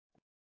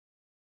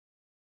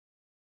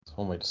It's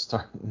one way to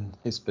start.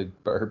 Nice big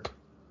burp.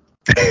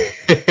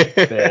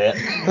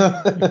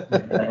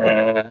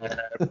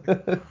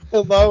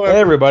 Hello, Hey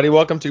everybody,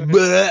 welcome to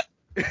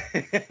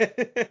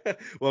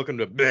welcome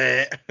to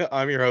Bleh.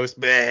 I'm your host,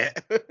 Bleh.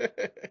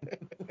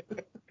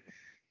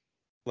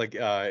 Like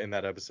in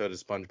that episode of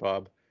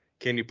SpongeBob,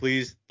 can you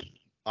please?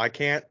 I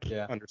can't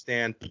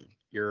understand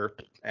your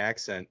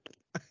accent.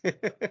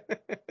 Like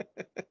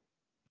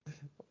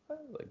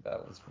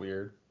that was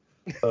weird.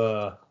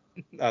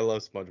 I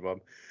love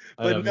SpongeBob,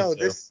 I know, but me no,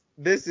 too.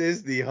 this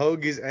is the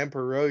Hoagies and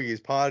Pierogis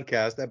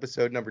podcast,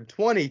 episode number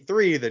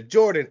 23, the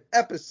Jordan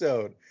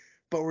episode.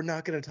 But we're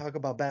not going to talk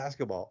about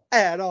basketball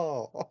at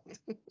all.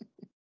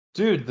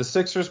 Dude, the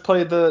Sixers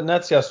played the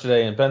Nets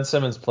yesterday, and Ben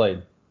Simmons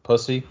played.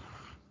 Pussy.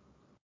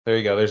 There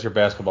you go. There's your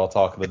basketball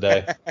talk of the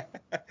day.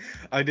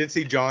 I did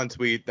see John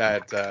tweet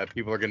that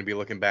people are going to be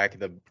looking back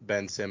at the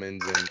Ben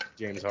Simmons and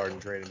James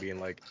Harden trade and being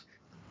like,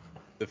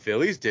 the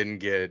Phillies didn't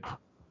get,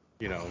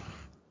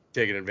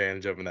 taken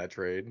advantage of in that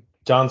trade.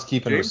 John's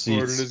keeping James receipts.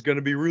 Harden is going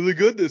to be really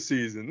good this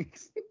season.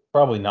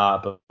 Probably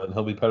not, but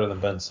he'll be better than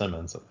Ben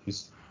Simmons at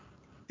least.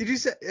 Did you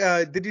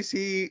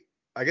see?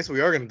 I guess we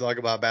are going to talk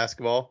about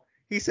basketball.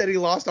 He said he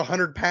lost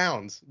 100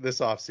 pounds this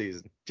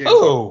offseason.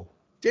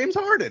 James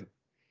Harden.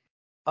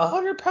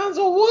 100 pounds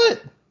of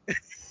what?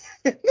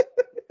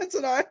 That's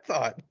what I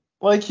thought.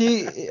 Like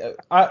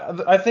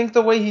I think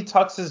the way he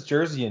tucks his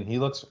jersey in, he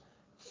looks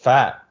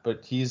fat,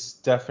 but he's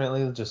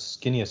definitely just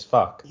skinny as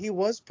fuck. He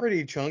was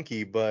pretty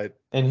chunky, but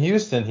In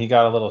Houston, he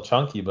got a little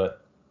chunky,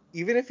 but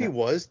even if he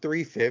was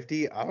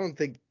 350, I don't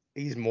think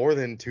he's more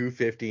than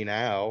 250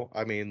 now.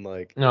 I mean,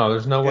 like, no,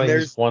 there's no way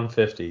he's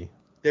 150.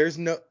 There's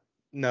no.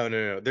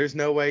 There's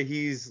no way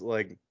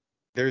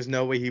there's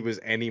no way he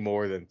was any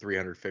more than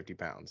 350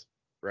 pounds,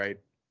 right?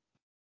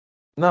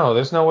 No,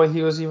 there's no way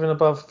he was even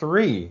above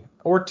 3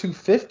 or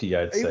 250,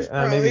 I'd say.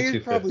 Maybe 250.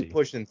 Probably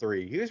pushing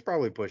 3. He was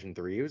probably pushing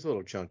 3. He was a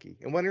little chunky.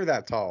 And when you're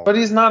that tall. But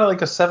he's not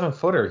like a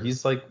 7-footer.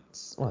 He's like,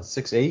 what,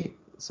 6'8",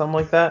 something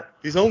like that?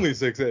 He's only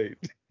 6'8".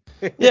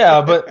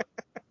 Yeah, but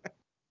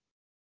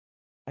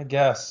I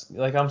guess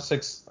like I'm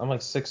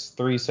like 6'3",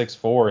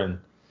 6'4", and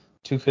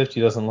 250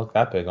 doesn't look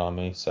that big on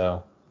me,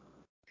 so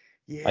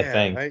Yeah, I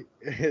think.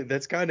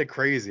 That's kind of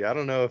crazy. I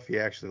don't know if he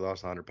actually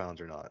lost 100 pounds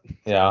or not.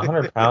 Yeah,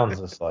 100 pounds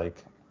is like,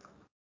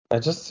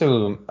 just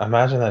to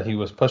imagine that he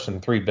was pushing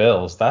 3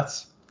 bills, I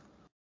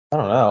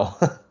don't know.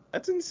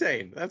 That's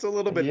insane. That's a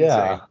little bit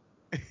Yeah.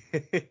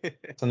 insane.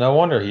 So no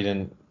wonder he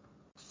didn't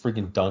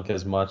freaking dunk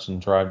as much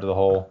and drive to the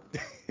hole.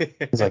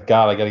 He's like,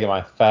 God, I got to get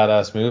my fat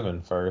ass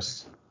moving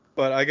first.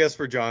 But I guess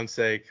for John's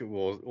sake,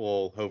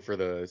 we'll hope for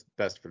the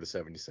best for the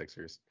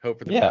 76ers. Hope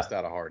for the best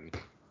out of Harden.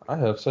 I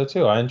hope so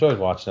too. I enjoyed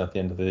watching at the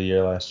end of the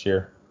year last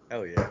year.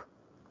 Hell yeah.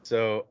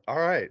 So, all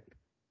right.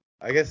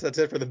 I guess that's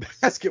it for the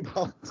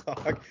basketball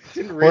talk.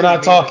 Didn't really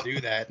mean to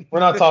do that. We're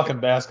not talking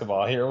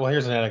basketball here. Well,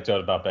 here's an anecdote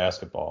about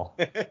basketball.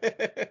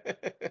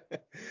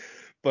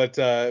 But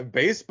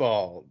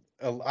baseball,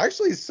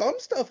 actually, some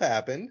stuff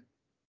happened.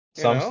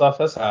 Some stuff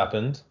has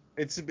happened.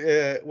 It's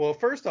well,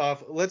 first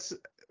off,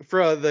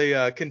 for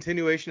the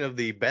continuation of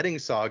the betting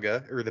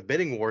saga or the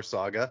bidding war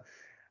saga.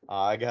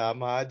 I got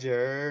my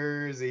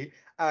jersey.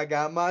 I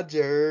got my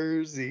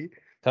jersey.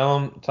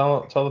 Tell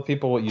the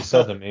people what you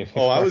said to me.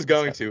 I was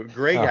going to.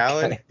 Greg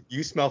Allen,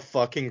 you smell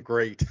fucking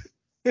great.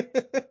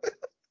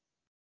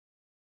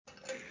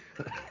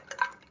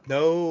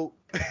 No.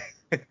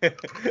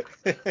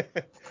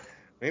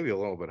 Maybe a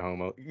little bit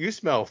homo. You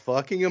smell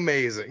fucking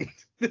amazing.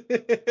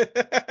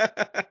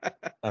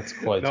 That's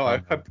quite. No, I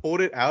pulled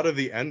it out of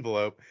the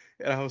envelope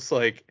and I was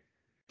like,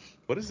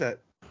 what is that?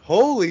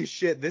 Holy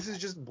shit, this is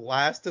just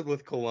blasted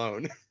with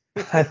cologne.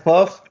 I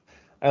love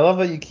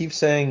that you keep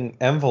saying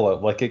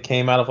envelope like it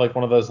came out of like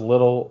one of those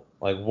little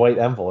like white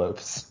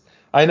envelopes.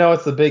 I know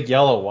it's the big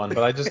yellow one,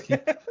 but I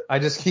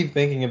just keep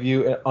thinking of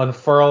you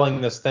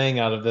unfurling this thing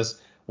out of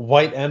this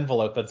white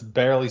envelope that's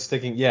barely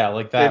sticking. Yeah,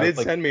 like that. They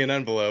did send me an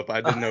envelope.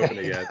 I didn't open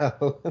it yet.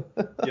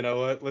 You know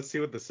what? Let's see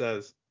what this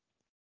says.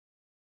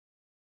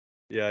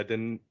 Yeah, I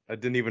didn't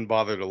even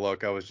bother to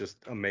look. I was just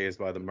amazed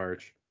by the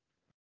merch.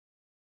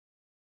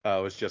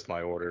 It was just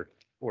my order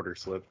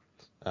slip.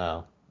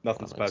 Oh.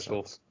 Nothing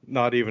special.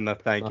 Not even a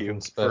thank you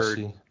for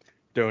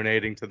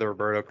donating to the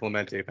Roberto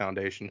Clemente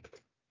Foundation.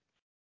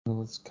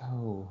 Let's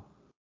go.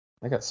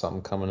 I got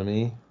something coming to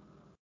me.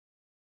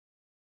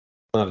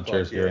 Not a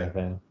jersey or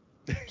anything.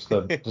 Just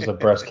a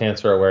breast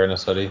cancer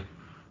awareness hoodie.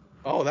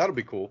 Oh, that'll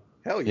be cool.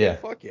 Hell yeah.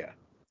 Fuck yeah.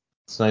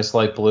 It's nice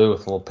light blue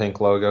with a little pink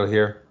logo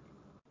here.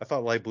 I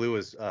thought light blue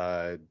was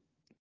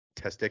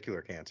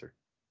testicular cancer.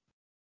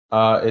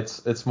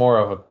 It's more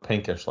of a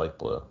pinkish light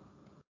blue.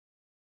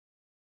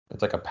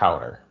 It's like a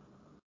powder.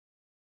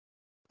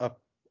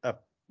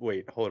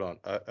 Wait, hold on.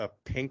 A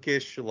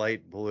pinkish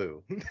light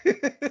blue.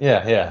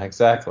 Yeah,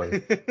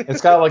 exactly.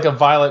 It's got like a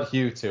violet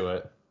hue to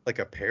it. Like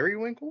a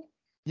periwinkle?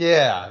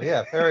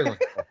 Yeah,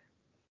 periwinkle.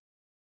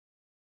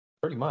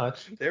 Pretty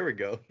much. There we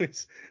go.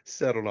 It's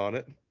settled on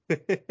it.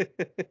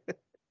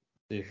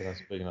 See if it has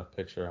a big enough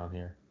picture on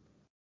here.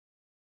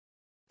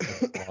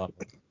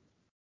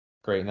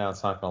 Great, now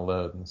it's not gonna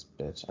load in this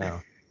bitch.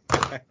 Oh.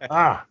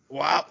 Ah,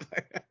 Wow.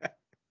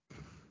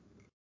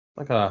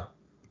 like a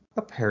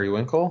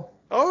periwinkle.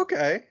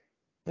 Okay.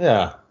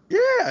 Yeah. Yeah,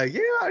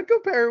 I'd go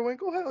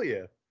periwinkle. Hell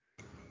yeah.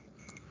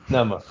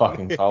 Them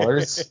fucking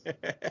colors.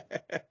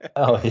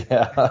 Hell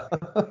yeah.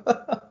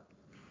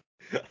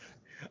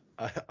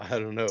 I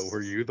don't know.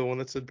 Were you the one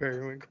that said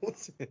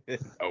periwinkles?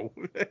 No.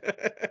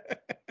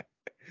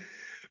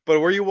 But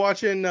were you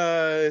watching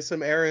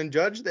some Aaron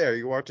Judge there?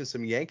 You're watching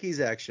some Yankees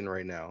action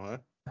right now, huh?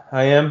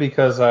 I am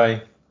because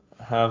I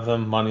have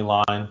them money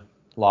line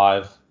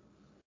live.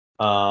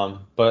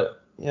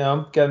 But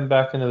I'm getting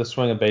back into the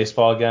swing of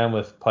baseball again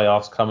with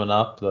playoffs coming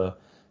up. The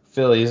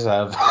Phillies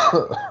have,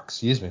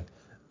 excuse me,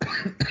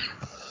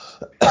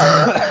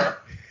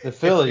 the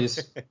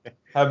Phillies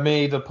have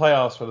made the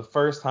playoffs for the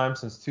first time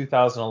since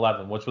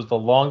 2011, which was the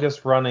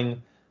longest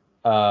running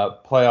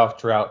playoff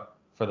drought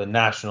for the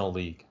National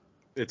League.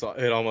 It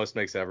almost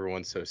makes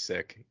everyone so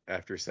sick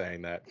after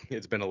saying that.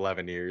 It's been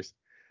 11 years.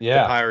 The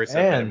Yeah, Pirates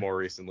have had it and more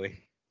recently.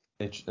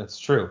 it's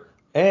true.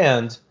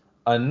 And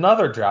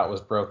another drought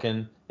was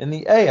broken in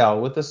the AL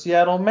with the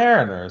Seattle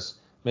Mariners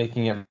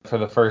making it for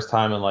the first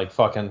time in like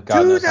fucking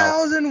God knows how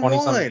 20 something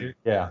 2001. years.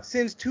 Yeah.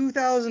 Since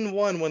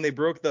 2001 when they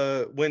broke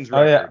the wins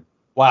Oh yeah. record.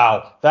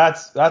 Wow.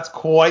 That's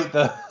quite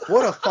the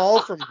What a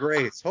fall from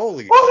grace.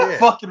 Holy what a shit.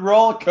 fucking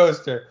roller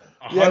coaster.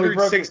 Yeah, we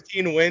broke it.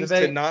 116 Did wins to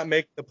they not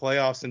make the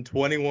playoffs in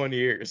 21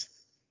 years.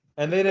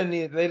 and they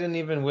didn't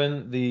even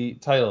win the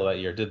title that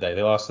year, did they?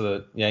 They lost to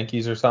the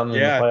Yankees or something in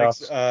the Yeah, I think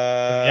so. playoffs.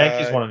 The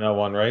Yankees won to no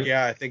one, right?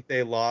 Yeah, I think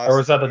they Or was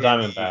lost that the in the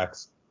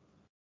Diamondbacks?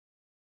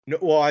 no,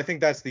 well, I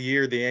think that's the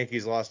year the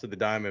Yankees lost to the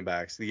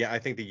Diamondbacks. I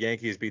think the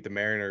Yankees beat the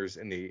Mariners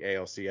in the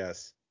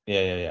ALCS,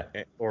 Yeah.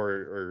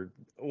 or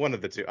one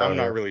of the two. Oh I'm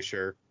not yeah. really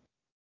sure,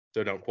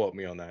 so don't quote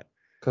me on that.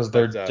 Because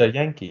But they're the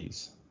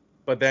Yankees.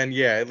 but then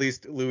yeah, at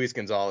least Luis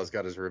Gonzalez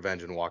got his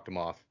revenge and walked him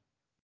off.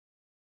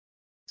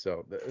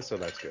 So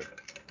that's good.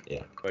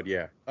 Yeah. But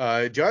yeah,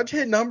 Judge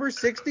hit number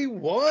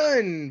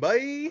 61,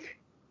 buddy.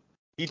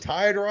 He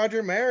tied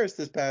Roger Maris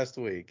this past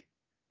week.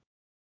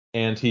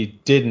 And he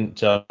didn't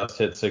just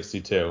hit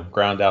 62,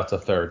 ground out to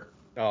third.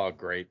 Oh,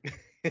 great.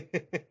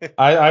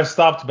 I've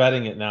stopped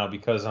betting it now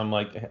because I'm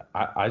like,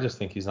 I just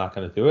think he's not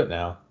going to do it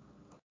now.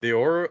 The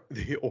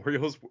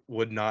Orioles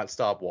would not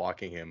stop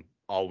walking him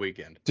all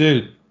weekend.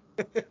 Dude,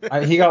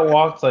 he got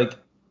walked like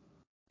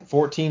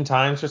 14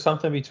 times or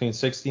something between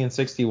 60 and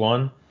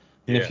 61.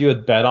 And if Yeah. you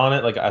had bet on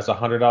it, like as a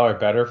 $100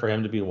 better for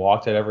him to be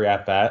walked at every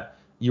at bat,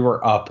 you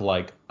were up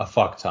like a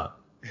fuck ton.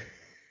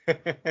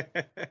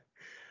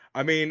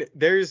 I mean,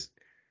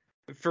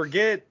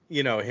 forget,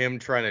 him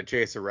trying to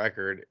chase a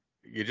record.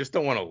 You just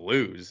don't want to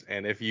lose.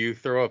 And if you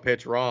throw a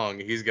pitch wrong,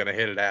 he's going to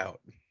hit it out.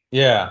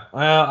 Yeah,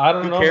 well, I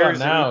don't Who know about cares?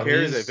 Who now.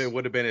 cares if it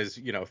would have been his,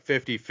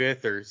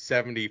 55th or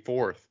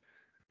 74th?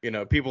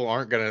 People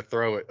aren't going to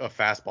throw a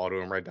fastball to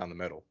him right down the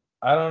middle.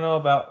 I don't know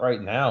about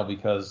right now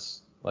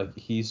because like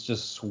he's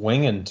just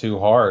swinging too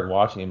hard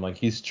watching him. Like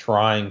he's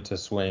trying to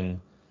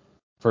swing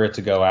for it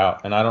to go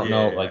out. And I don't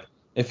know, Yeah. like,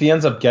 if he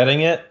ends up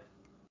getting it,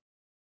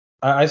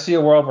 I see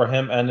a world where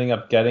him ending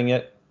up getting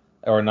it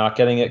or not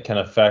getting it can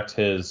affect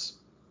his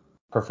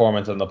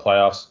performance in the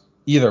playoffs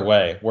either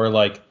way. Where,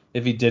 like,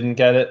 if he didn't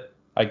get it,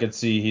 I could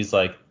see he's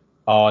like,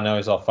 oh, now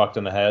he's all fucked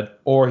in the head.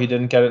 Or he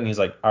didn't get it and he's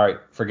like, all right,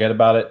 forget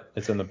about it.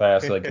 It's in the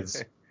past. Like,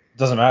 it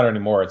doesn't matter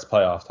anymore. It's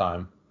playoff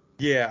time.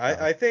 Yeah,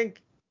 So, I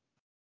think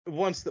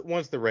once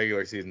the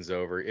regular season's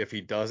over, if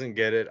he doesn't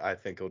get it, I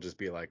think he'll just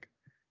be like,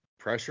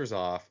 pressure's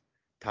off,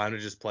 time to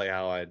just play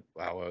how I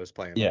was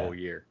playing the yeah. whole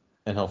year.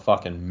 And he'll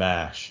fucking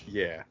mash.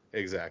 Yeah,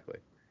 exactly.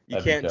 You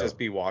That'd be can't just dope.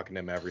 be walking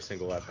him every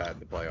single at bat in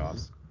the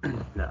playoffs. No.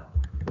 No,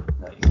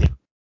 you can't.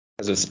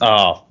 Because it's,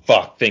 oh,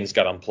 fuck, things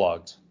got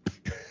unplugged.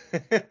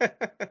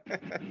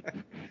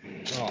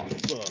 Oh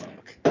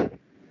fuck.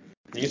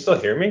 Can you still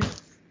hear me?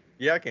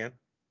 Yeah, I can.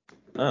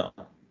 Oh,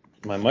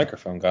 my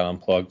microphone got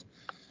unplugged.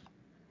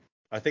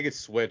 I think it's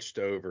switched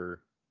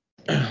over.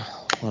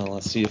 Well,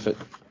 let's see if it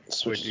Wait,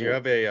 switches. do you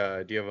have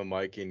a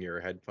mic in your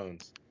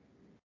headphones?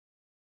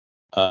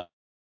 I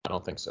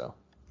don't think so.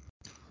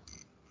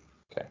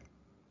 Okay.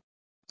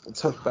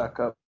 Let's hook back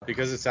up.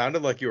 Because it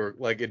sounded like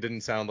it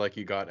didn't sound like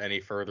you got any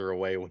further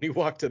away when you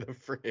walked to the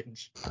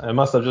fridge. It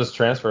must have just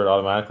transferred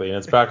automatically, and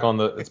it's back on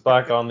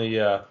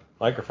the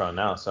microphone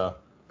now, so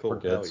Cool. we're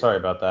good. Hell Sorry yeah.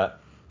 about that.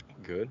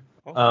 Good.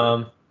 All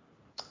good.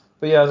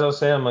 But yeah, as I was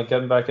saying, I'm like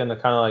getting back into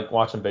kind of like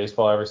watching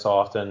baseball every so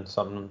often,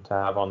 something to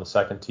have on the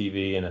second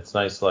TV, and it's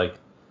nice. Like,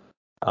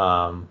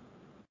 um,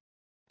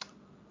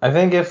 I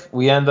think if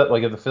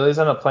the Phillies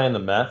end up playing the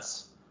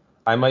Mets,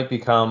 I might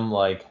become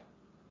like,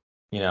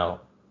 you know,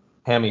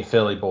 Hammy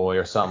Philly boy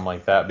or something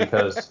like that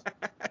because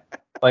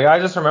like I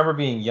just remember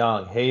being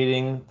young,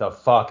 hating the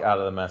fuck out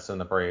of the Mets and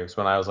the Braves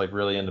when I was like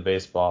really into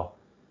baseball,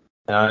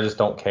 and I just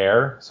don't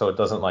care, so it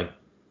doesn't like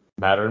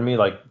matter to me.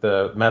 Like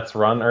the Mets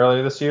run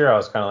earlier this year, I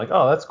was kind of like,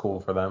 oh, that's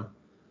cool for them.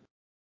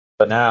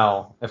 But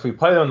now, if we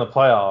play them in the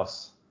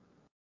playoffs,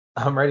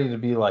 I'm ready to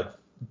be like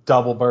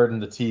double burden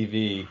the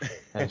TV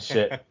and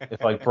shit.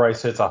 If like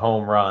Bryce hits a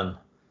home run,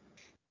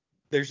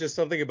 There's just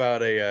something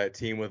about a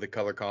team with the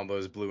color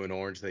combos blue and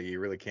orange that you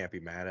really can't be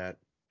mad at.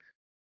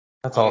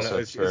 That's I don't know. also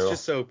It's true.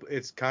 just so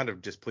it's kind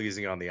of just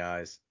pleasing on the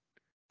eyes.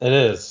 It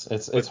is.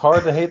 It's But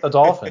hard to hate the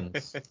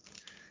Dolphins.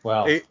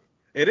 Well, it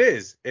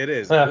is. It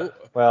is.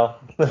 well,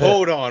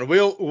 Hold on.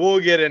 We'll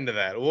get into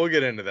that. We'll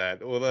get into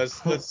that. Well,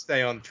 let's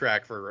stay on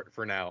track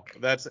for now.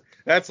 That's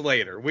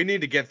later. We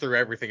need to get through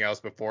everything else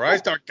before I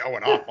start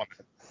going off on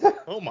it.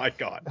 Oh my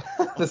god.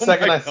 the Oh my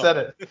second I god. said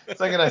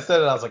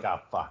it, I was like, oh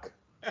fuck.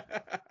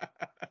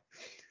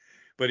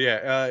 But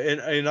yeah,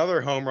 in other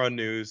home run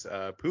news,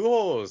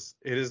 Pujols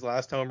hit his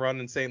last home run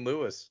in St.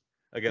 Louis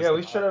Yeah, against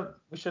the Padres.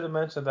 we should have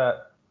mentioned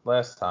that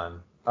last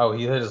time. Oh,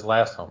 he hit his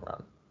last home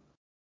run.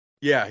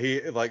 Yeah, he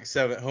like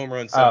home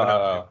run Oh, 702.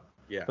 oh.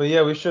 Yeah. But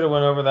yeah, we should have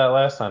went over that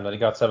last time that he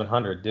got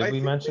 700. Did I we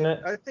think mention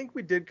it? I think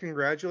we did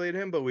congratulate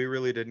him, but we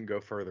really didn't go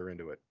further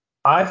into it.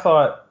 I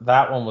thought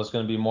that one was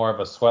going to be more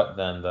of a sweat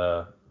than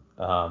the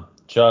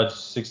Judge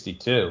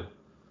 62,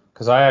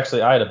 because I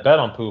had a bet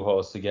on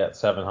Pujols to get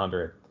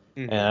 700,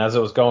 and Hmm. as it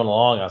was going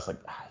along, I was like,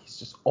 he's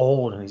just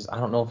old, and I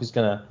don't know if he's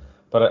gonna,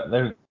 but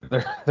they're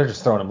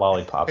just throwing him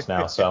lollipops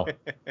now, so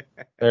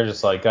they're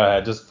just like, go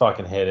ahead, just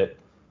fucking hit it.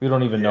 We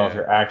don't even know if Yeah.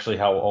 you're actually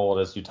how old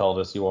as you told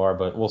us you are,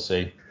 but we'll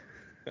see.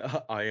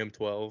 I am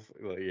 12.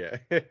 Well, yeah.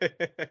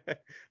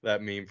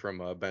 That meme from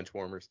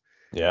Benchwarmers.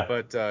 Yeah.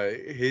 But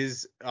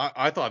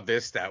I thought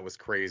this stat was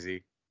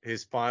crazy.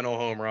 His final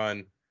home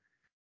run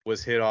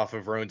was hit off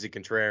of Roansy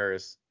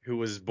Contreras, who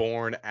was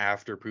born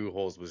after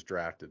Pujols was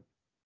drafted.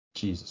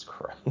 Jesus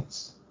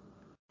Christ.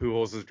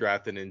 Pujols was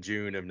drafted in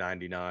June of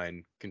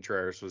 99.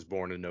 Contreras was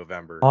born in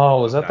November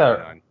Oh, was of that?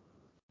 99.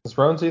 Was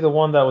Ronesy the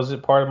one that was a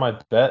part of my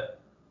bet?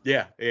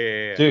 Yeah.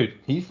 Dude,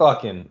 he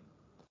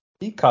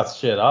cuts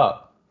shit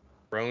up.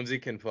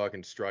 Roansy can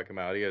fucking strike him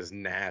out. He has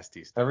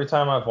nasty stuff. Every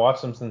time I've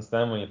watched him since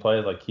then, when he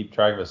played, like keep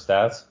track of his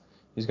stats,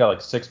 he's got like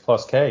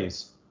 6+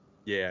 Ks.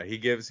 Yeah,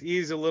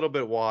 he's a little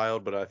bit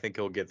wild, but I think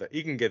he'll get that.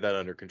 He can get that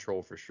under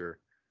control for sure.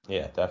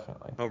 Yeah,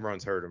 definitely. Home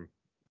runs hurt him.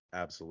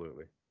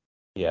 Absolutely.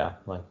 Yeah,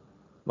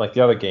 like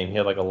the other game, he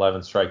had like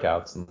 11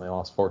 strikeouts and they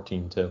lost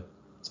 14 too.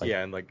 It's like,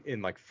 Yeah, and like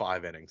in like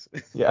 5 innings.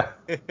 yeah,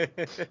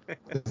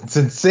 it's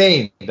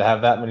insane to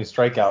have that many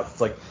strikeouts.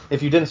 It's like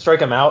if you didn't strike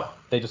him out,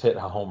 they just hit a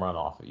home run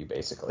off of you,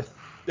 basically.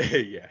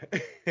 Yeah.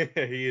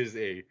 He is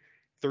a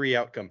 3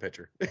 outcome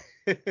pitcher.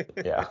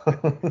 Yeah.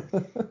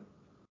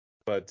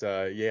 But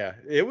yeah,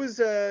 it was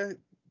a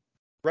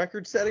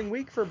record-setting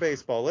week for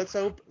baseball. Let's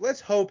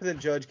hope that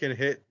Judge can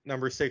hit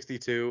number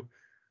 62.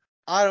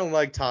 I don't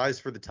like ties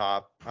for the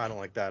top. I don't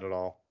like that at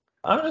all.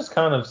 I'm just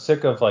kind of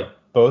sick of like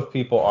both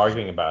people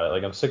arguing about it.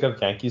 Like I'm sick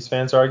of Yankees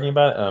fans arguing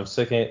about it, and I'm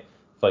sick of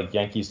like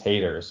Yankees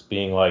haters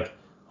being like,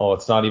 "Oh,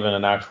 it's not even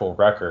an actual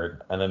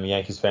record," and then the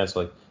Yankees fans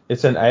are like,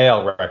 "It's an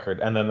AL record,"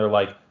 and then they're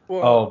like, "Oh,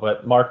 Well,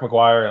 but Mark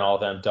McGwire and all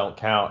of them don't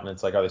count," and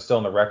it's like, are they still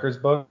in the records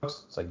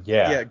books? It's like,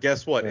 yeah, yeah,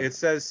 guess what? yeah, It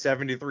says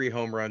 73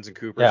 home runs in yeah,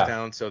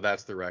 Cooperstown, so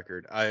that's the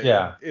record.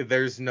 yeah,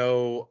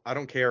 I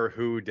don't care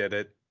who did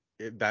it.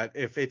 That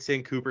if it's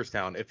in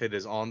Cooperstown, if it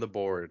is on the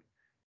board,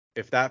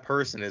 if that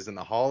person is in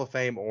the Hall of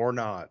Fame or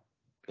not,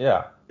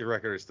 yeah. the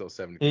record is still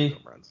 73 He,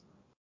 home runs.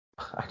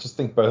 I just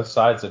think both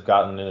sides have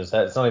gotten in his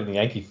head. It's not even the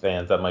Yankee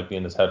fans that might be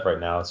in his head right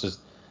now. It's just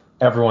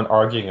everyone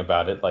arguing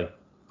about it. Like,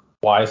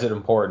 why is it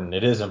important?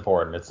 It is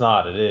important. It's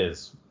not. It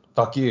is.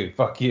 Fuck you.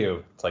 Fuck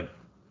you. It's like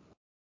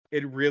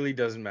It really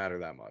doesn't matter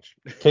that much.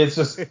 kids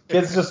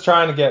just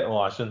trying to get. Well,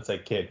 I shouldn't say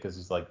kid because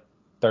he's like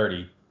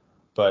 30,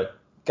 but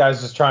guys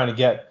just trying to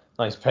get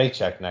a nice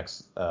paycheck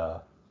next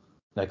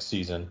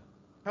season.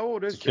 How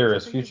old is Secure Judge? I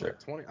his think he's future.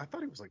 like 20. I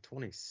thought he was like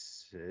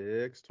 26,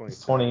 He's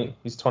 27. 20.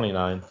 He's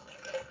 29.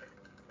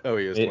 Oh,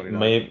 he is It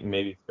 29.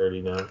 maybe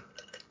 30 now.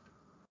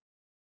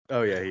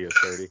 Oh, yeah, he is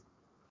 30.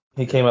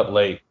 He Yeah. came up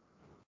late.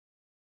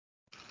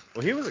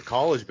 Well, he was a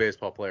college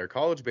baseball player.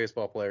 College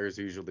baseball players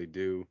usually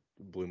do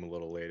bloom a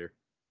little later.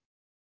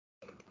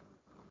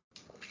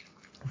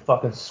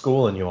 Fucking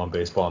schooling you on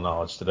baseball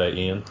knowledge today,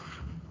 Ian.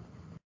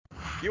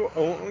 You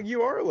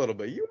are a little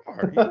bit. You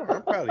are.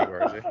 I'm proud of you,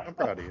 RJ. I'm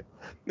proud of you.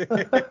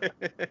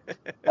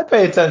 I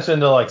pay attention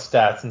to like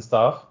stats and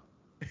stuff.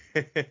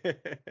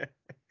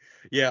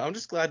 Yeah, I'm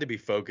just glad to be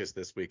focused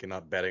this week and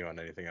not betting on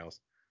anything else.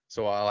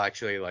 So I'll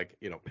actually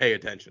pay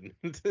attention.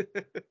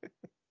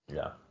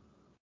 Yeah.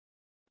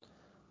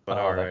 But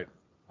Oh, all right.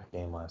 that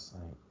game last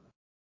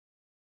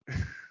night.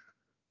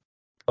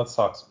 Let's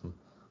talk some.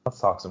 Let's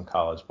talk some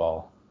college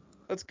ball.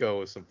 Let's go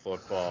with some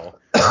football.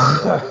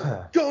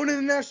 All Going to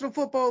the National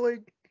Football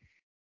League.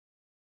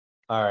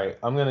 right,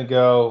 I'm gonna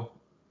go.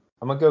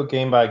 I'm gonna go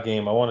game by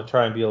game. I want to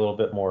try and be a little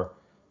bit more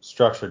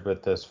structured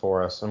with this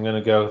for us. I'm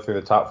gonna go through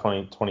the top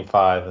 20,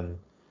 25 and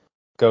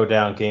go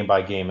down game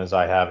by game as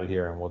I have it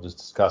here, and we'll just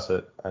discuss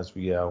it as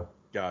we go.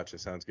 Gotcha.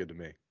 Sounds good to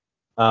me.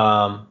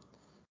 Um,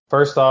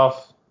 First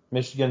off,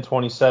 Michigan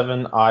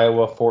 27,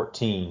 Iowa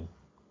 14.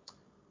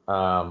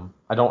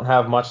 I don't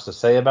have much to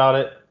say about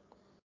it.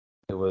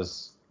 It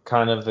was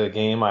kind of the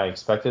game I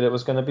expected it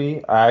was going to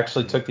be. I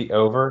actually took the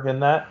over in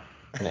that,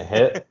 and it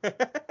hit.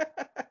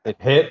 It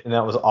hit, and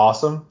that was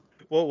awesome.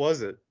 What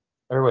was it?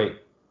 Or wait,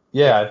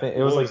 Yeah, I think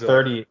it was like Louisville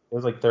 30. It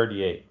was like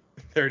 38,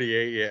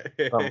 38,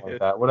 something like yeah.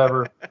 that.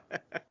 Whatever.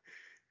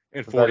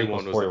 And That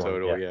equals 41 was the 41.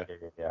 total, Yeah, yeah. yeah,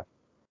 yeah, yeah.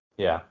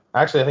 Yeah.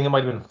 Actually, I think it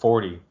might have been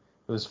 40. It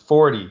was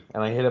 40,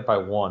 and I hit it by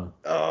one.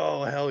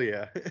 Oh, hell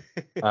yeah.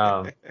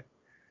 Um,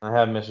 I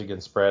have Michigan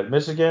spread.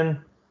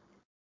 Michigan,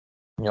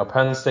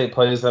 Penn State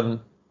plays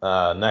them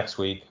next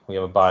week. We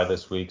have a bye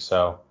this week,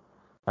 so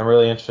I'm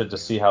really interested to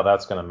Yeah. see how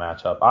that's going to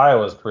match up.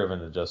 Iowa's proven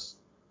to just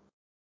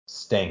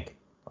stink.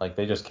 Like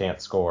they just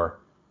can't score.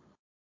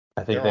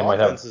 I think Their they might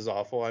have. offense is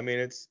awful. I mean,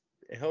 it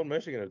held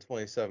Michigan to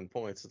 27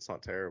 points. It's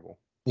not terrible.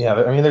 Yeah,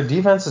 I mean their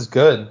defense is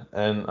good,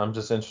 and I'm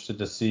just interested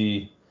to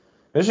see.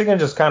 Michigan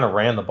just kind of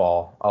ran the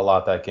ball a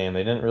lot that game.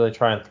 They didn't really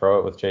try and throw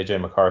it with J.J.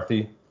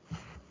 McCarthy.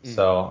 Mm-hmm.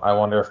 So I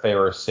wonder if they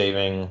were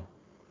saving,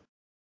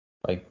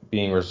 like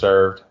being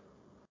reserved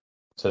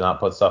to not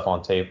put stuff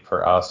on tape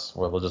for us,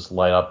 where we'll just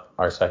light up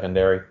our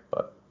secondary.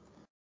 But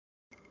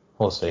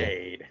we'll see.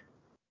 Cade.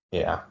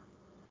 Yeah.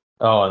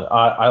 Oh, and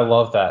I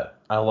love that.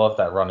 I love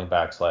that running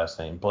back's last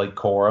name, Blake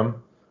Corum.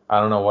 I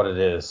don't know what it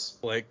is.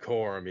 Blake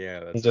Corum, yeah,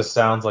 He that's it. just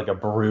sounds like a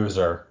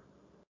bruiser.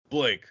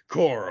 Blake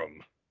Corum.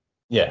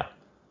 Yeah.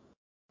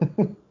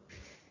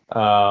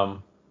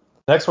 Um,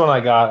 next one I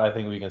got, I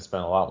think we can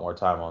spend a lot more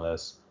time on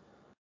this.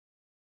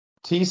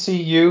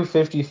 TCU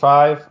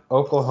 55,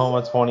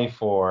 Oklahoma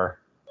 24.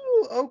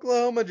 Ooh,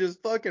 Oklahoma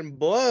just fucking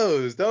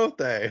blows, don't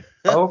they?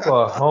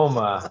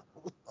 Oklahoma.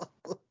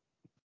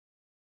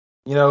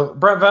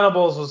 Brent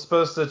Venables was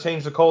supposed to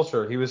change the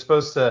culture. He was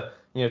supposed to,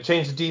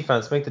 change the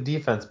defense, make the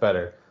defense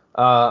better.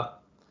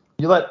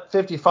 You let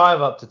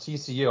 55 up to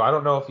TCU. I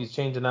don't know if he's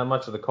changing that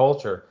much of the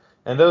culture.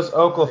 And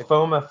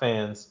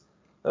 55.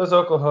 Those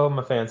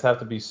Oklahoma fans have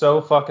to be so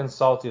fucking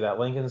salty that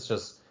Lincoln's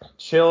just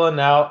chilling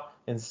out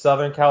in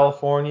Southern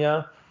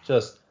California,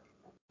 just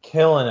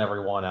killing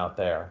everyone out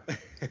there.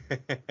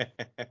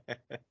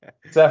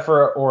 Except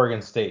for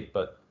Oregon State,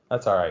 but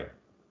that's all right.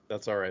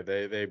 That's all right.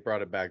 They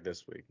brought it back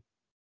this week.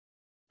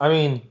 I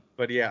mean,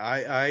 But yeah,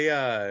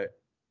 I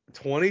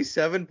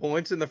 27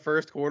 points in the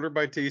first quarter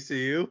by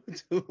TCU.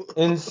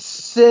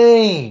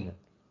 insane.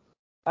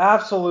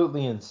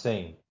 Absolutely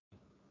insane.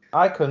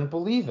 I couldn't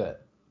believe it.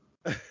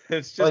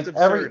 It's just Like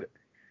every absurd.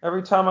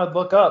 every time I'd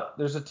look up,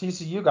 there's a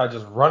TCU guy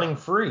just running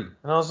free,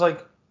 and I was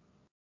like,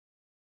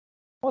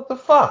 "What the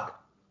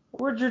fuck?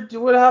 What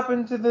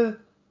happened to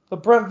the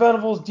Brent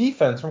Venables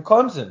defense from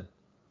Clemson?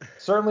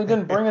 Certainly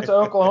didn't bring it to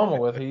Oklahoma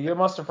with you. You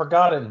must have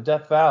forgot it in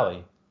Death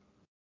Valley,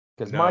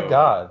 because my No,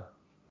 God,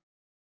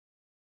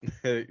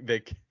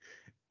 they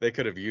they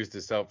could have used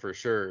this out for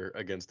sure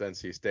against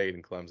NC State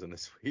and Clemson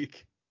this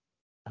week.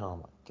 oh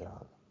my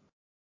God."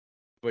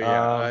 But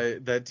yeah,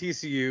 that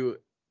TCU,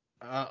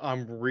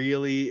 I'm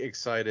really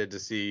excited to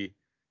see.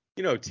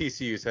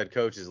 TCU's head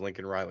coach is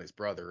Lincoln Riley's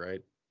brother,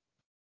 right?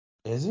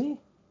 Is he?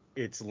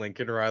 It's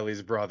Lincoln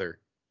Riley's brother.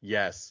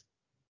 Yes.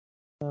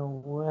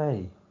 No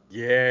way.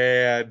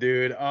 Yeah,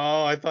 dude.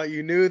 Oh, I thought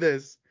you knew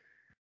this.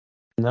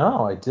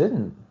 No, I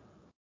didn't.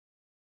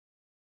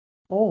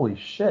 Holy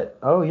shit.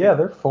 Oh It yeah,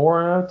 they're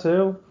 4-0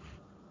 too.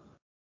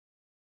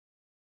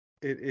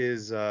 it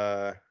is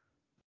The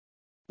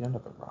end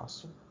of the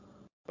roster?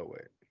 oh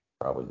wait.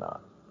 Probably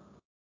not.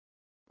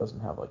 Doesn't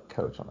have like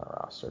coach on the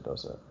roster,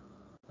 does it?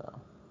 No.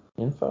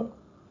 Info?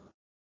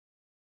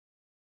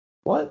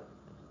 What?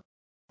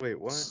 Wait,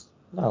 what?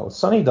 No,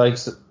 Sonny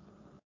Dykes,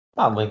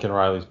 not Lincoln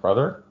Riley's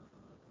brother.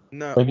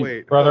 No, Maybe wait,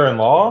 hold up.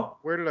 brother-in-law?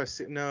 Where did I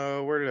see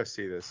No, where did I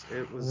see this? It I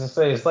was gonna was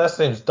say his last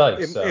name's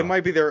Dykes, it so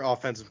might be their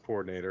offensive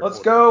coordinator. let's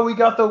Hold up. go. We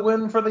got the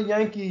win for the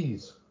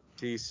Yankees.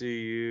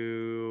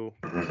 TCU.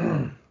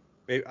 There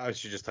Maybe I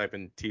should just type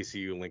in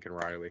TCU Lincoln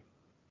Riley.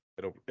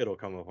 It'll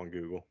come up on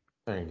Google.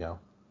 you go.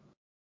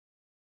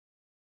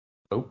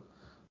 Oh,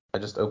 I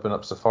just opened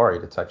up Safari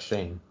to text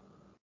Shane.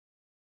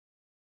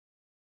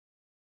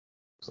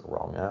 It's the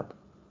wrong app.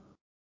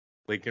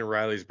 Lincoln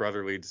Riley's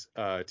brother leads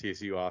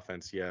TCU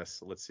offense.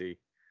 Yes. Let's see.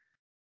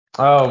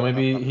 Oh,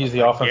 maybe he's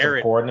the offensive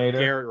Garrett coordinator.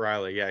 Garrett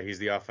Riley. Yeah, he's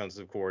the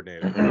offensive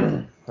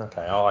coordinator.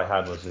 Okay, all I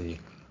had was the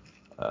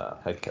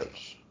head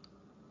coach.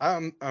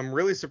 I'm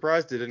really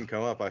surprised it didn't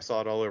come up. I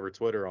saw it all over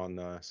Twitter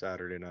on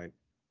Saturday night.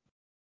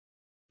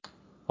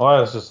 Well, I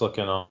was just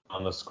looking on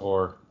the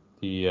score,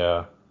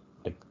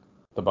 like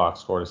the box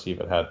score to see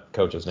if it had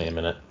coach's name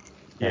in it,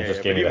 and it Yeah, just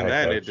yeah, gave but me the even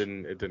head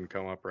then coach. it didn't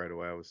come up right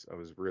away. I was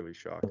really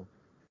shocked.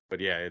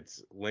 But yeah,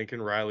 it's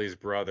Lincoln Riley's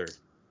brother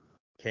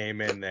came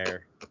in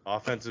there,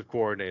 offensive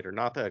coordinator,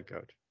 not the head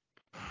coach.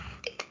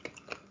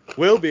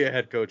 Will be a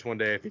head coach one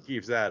day if he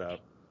keeps that up.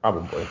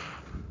 Probably.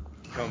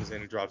 Comes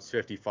in and drops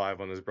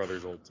 55 on his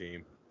brother's old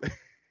team.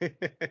 Fuck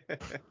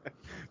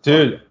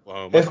Dude,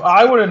 Oklahoma. if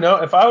I would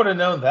have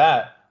known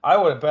that, I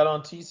would have bet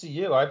on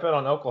TCU. I bet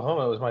on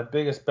Oklahoma. It was my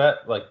biggest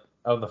bet, like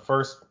of the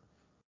first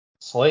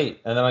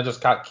slate, and then I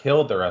just got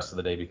killed the rest of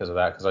the day because of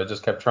that. Because I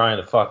just kept trying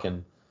to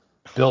fucking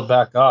build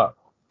back up,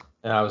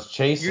 and I was You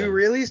chasing.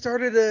 really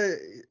started to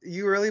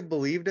you really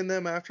believed in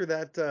them after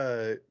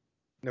that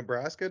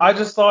Nebraska I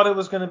just debacle? thought it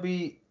was gonna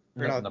be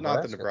Or not the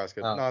Nebraska,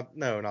 Nebraska. Not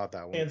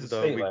that one. Kansas The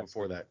State week last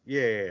before week. that.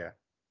 Yeah, yeah, yeah.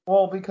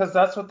 Well, because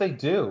that's what they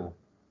do.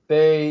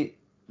 they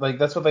like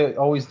that's what they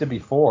always did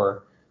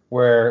before,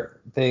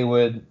 where they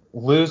would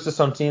lose to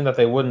some team that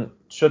they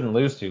shouldn't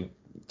lose to,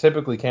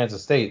 typically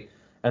Kansas State,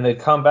 and they'd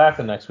come back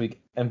the next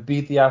week and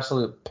beat the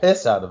absolute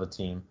piss out of a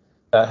team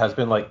that has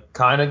been like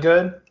kind of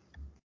good,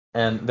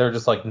 and they're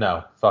just like,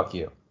 no, fuck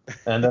you,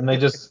 and then they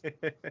just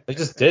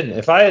didn't.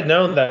 If I had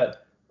known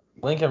that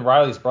Lincoln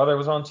Riley's brother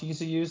was on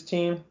TCU's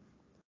team,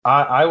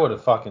 I would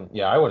have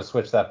I would have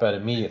switched that bet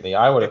immediately.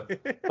 I would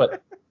have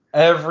put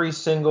every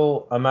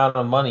single amount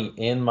of money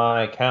in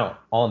my account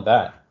on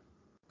that.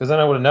 Because then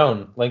I would have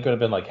known Lincoln would have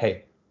been like,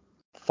 hey,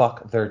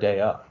 fuck their day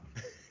up.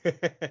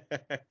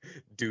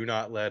 Do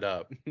not let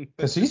up.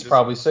 Because he's Just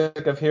probably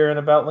sick of hearing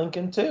about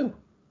Lincoln too.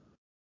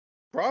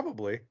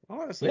 probably,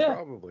 honestly, Yeah.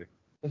 probably.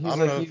 I He's don't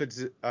like, know if it's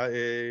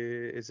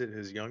is it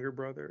his younger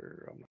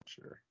brother? I'm not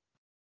sure.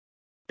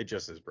 It's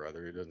just his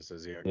brother. He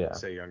doesn't yeah.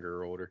 say younger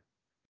or older.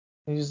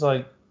 He's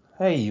like,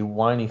 hey, you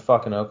whiny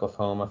fucking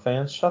Oklahoma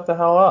fans, shut the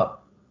hell up.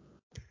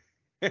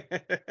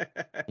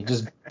 He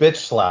just bitch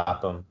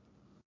slapped him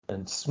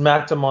and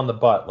smacked him on the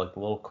butt like the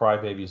little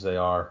crybabies they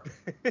are.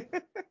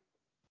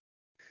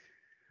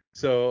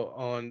 So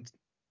on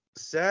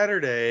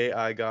Saturday,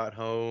 I got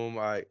home.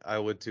 I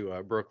went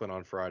to Brooklyn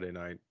on Friday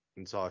night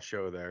and saw a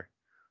show there.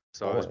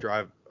 So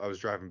Boy. I was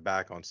driving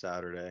back on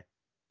Saturday,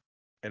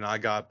 and I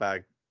got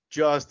back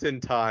just in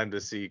time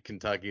to see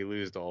Kentucky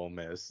lose to Ole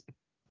Miss.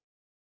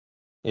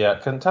 Yeah,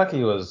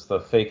 Kentucky was the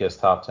fakest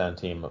top 10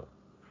 team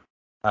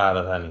out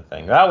of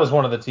anything. That was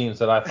one of the teams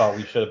that I thought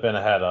we should have been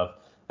ahead of,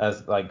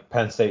 as like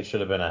Penn State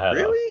should have been ahead of.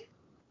 Really? I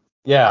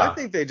Yeah,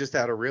 think they just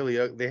had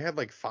they had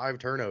like 5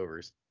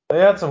 turnovers. they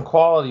had some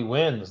quality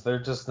wins.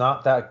 They're just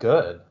not that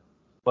good.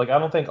 Like I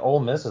don't think Ole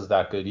Miss is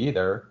that good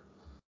either.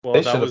 Well,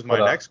 They that should was have put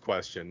my up. next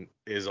question.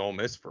 Is Ole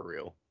Miss for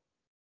real?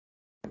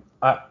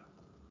 I I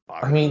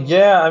I don't mean,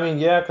 know.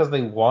 yeah, because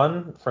they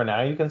won. For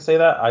now, you can say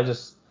that.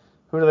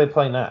 Who do they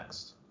play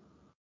next?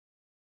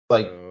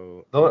 Like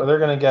So they're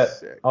gonna in get.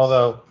 6.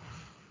 Although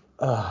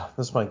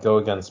this might go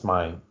against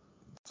my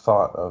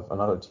thought of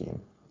another team.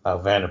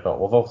 Vanderbilt.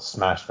 Well, they'll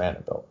smash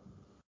Vanderbilt.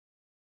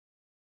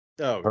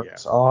 Oh yeah.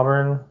 Versus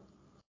Auburn.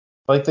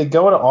 Like they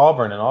go to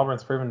Auburn, and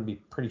Auburn's proven to be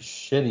pretty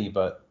shitty,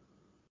 but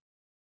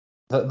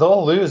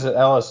they'll lose at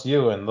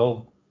LSU, and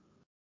they'll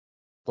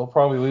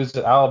probably lose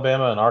at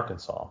Alabama and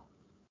Arkansas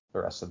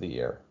the rest of the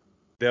year.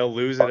 They'll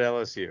lose at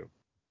LSU.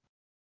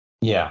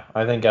 Yeah,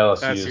 I think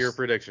That's your LSU's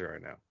prediction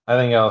right now. I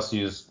think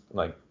LSU's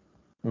like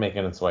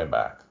making its way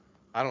back.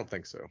 I don't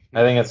think so.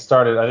 I think it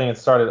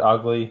started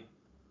ugly,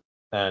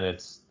 and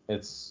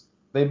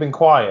they've been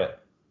quiet,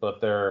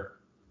 but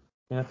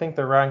I think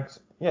they're ranked.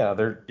 Yeah, Yeah,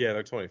 they're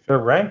they're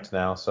 25th. ranked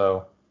now,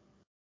 so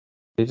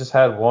they just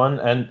had one,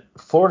 and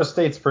Florida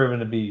State's proven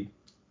to be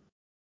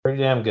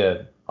pretty damn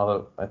good.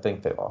 Although I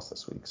think they lost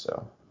this week,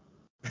 so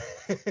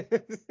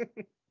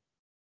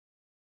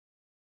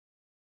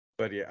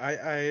But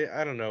yeah,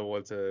 I don't know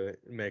what to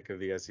make of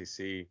the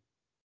SEC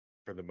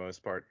for the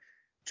most part.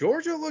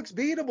 Georgia looks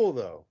beatable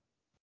though.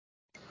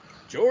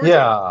 Georgia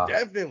yeah,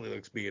 definitely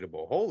looks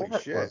beatable. Holy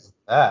what shit. was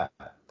that?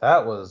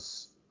 That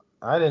was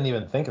I didn't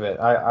even think of it.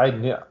 I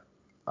knew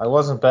I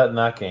wasn't betting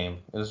that game.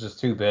 It was just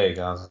too big.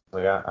 I was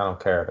like, I don't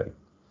care.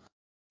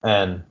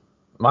 And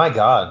my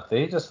God,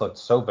 they just looked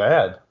so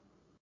bad.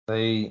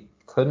 They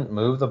couldn't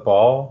move the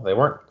ball. They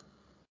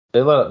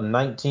let up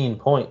 19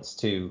 points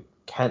to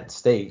Kent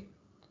State,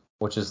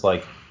 which is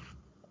like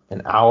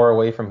an hour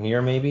away from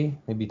here, maybe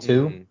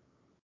two. hmm And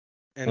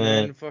And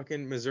then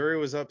fucking Missouri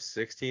was up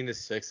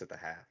 16-6 at the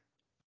half.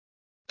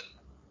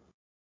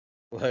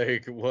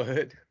 Like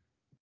what?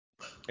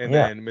 And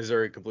yeah, then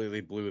Missouri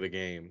completely blew the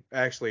game.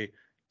 Actually,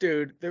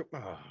 dude,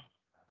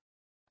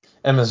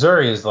 and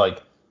Missouri is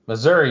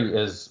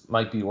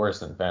might be worse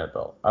than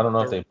Vanderbilt. I don't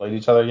know if the they played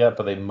each other yet,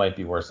 but they might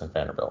be worse than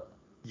Vanderbilt.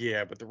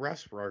 yeah, but the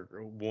refs were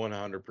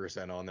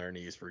 100% on their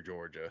knees for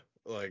Georgia.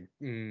 Like,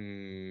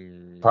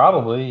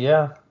 Probably,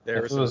 yeah.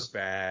 there were some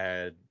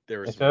bad, there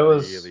were If some it really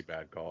was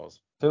bad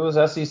calls. if it was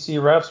SEC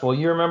refs, well,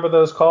 you remember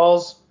those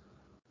calls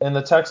in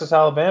the Texas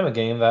Alabama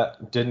game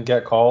that didn't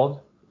get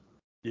called,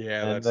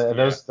 Yeah, and yeah,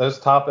 those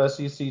top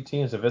SEC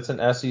teams, if it's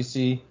an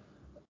SEC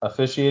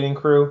officiating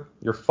crew,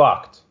 you're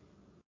fucked.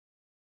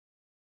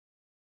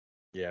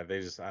 yeah.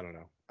 They just, I don't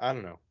know, I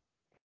don't know.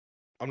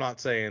 I'm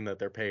not saying that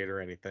they're paid or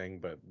anything,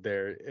 but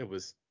it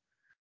was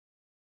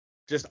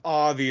just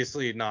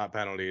obviously not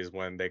penalties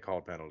when they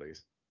called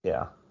penalties.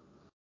 Yeah.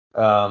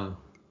 Um,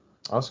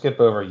 I'll skip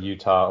over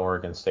Utah,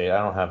 Oregon State. I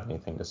don't have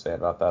anything to say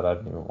about that. I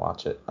didn't even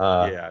watch it.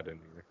 Yeah, I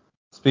didn't either.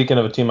 Speaking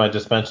of a team I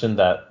just mentioned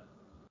that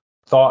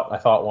I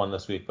thought won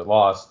this week but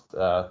lost,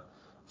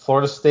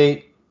 Florida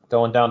State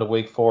going down to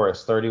Wake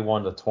Forest,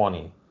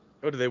 31-20.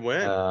 Oh, did they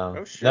win? Oh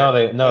No, shit.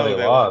 they Oh, no,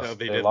 lost.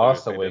 they They did lose.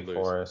 lost to They did Wake lose.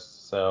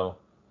 Forest. So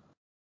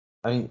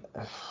I mean,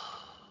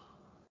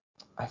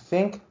 I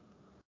think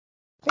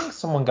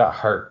someone got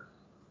hurt.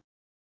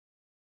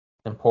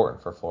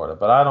 Important for Florida,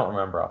 but I don't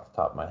remember off the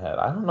top of my head.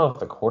 I don't know if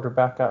the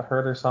quarterback got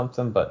hurt or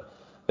something, but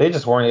they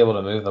just weren't able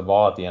to move the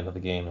ball at the end of the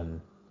game,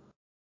 and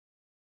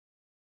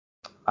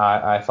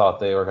I thought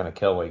they were going to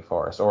kill Wake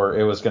Forest, or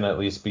it was going to at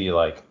least be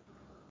like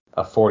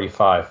a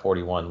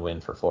 45-41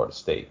 win for Florida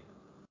State.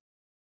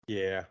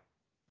 Yeah,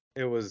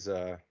 it was.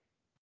 I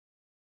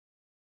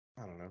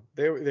don't know.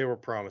 They were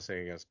promising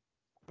against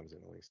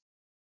Clemson at least.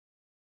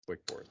 Wake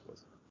Forest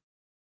was.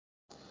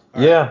 All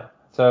right. Yeah,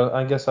 so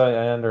I guess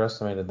I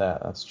underestimated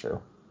that. That's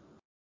true.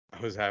 I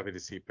was happy to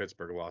see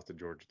Pittsburgh lost to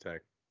Georgia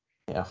Tech.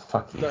 Yeah,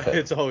 fuck you, Pitt.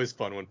 It's always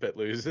fun when Pitt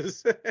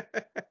loses.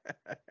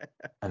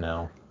 I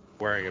know.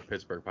 Wearing a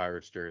Pittsburgh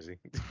Pirates jersey,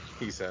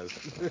 he says.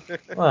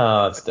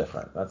 Well, that's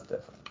different. That's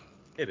different.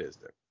 It is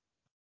different.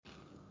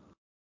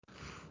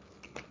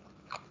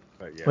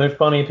 But yeah. There's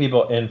plenty of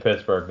people in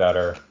Pittsburgh that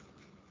are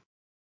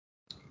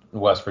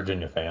West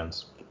Virginia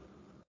fans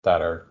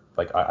that are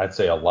like I'd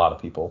say a lot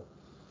of people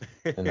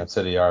in that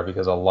city are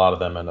because a lot of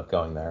them end up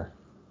going there.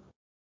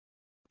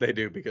 They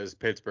do because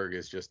Pittsburgh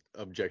is just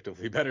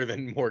objectively better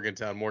than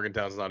Morgantown.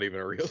 Morgantown's not even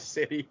a real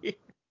city.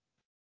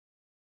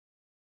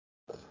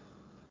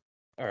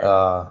 All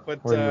right.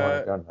 But Where do you want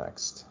to go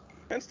next?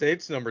 Penn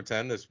State's number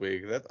 10 this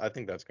week. I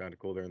think that's kind of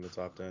cool. They're in the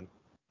top 10.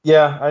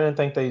 Yeah, I didn't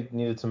think they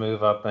needed to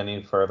move up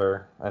any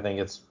further. I think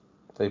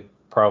they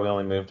probably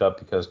only moved up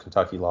because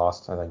Kentucky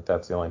lost. I think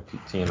that's the only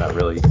team that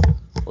really,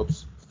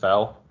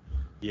 fell.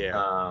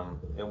 Yeah.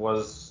 It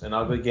was an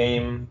ugly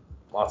game,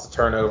 lots of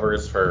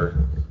turnovers for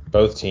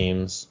both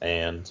teams,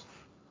 and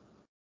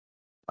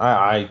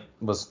I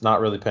was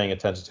not really paying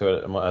attention to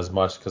it as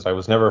much because I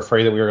was never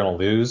afraid that we were going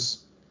to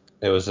lose.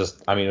 It was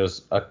just, I mean, it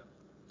was a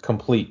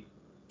complete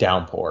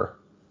downpour.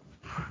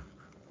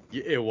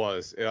 It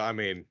was. I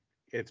mean,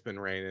 it's been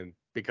raining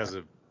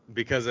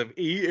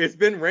it's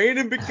been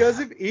raining because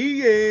of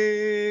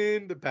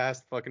Ian the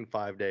past fucking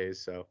 5 days.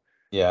 So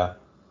Yeah.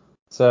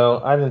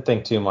 So I didn't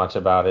think too much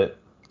about it.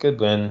 Good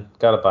win.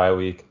 Got a bye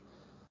week.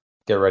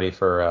 Get ready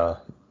for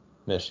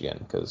Michigan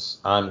because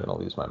I'm gonna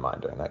lose my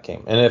mind during that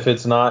game. And if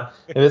it's not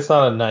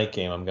a night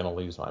game, I'm gonna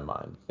lose my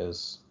mind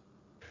because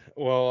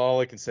well, all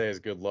I can say is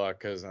good luck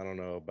because I don't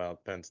know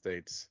about Penn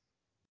State's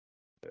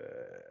uh,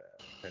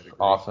 pedigree.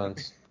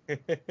 offense,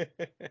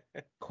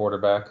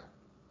 quarterback.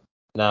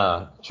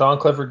 Nah, Sean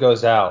Clifford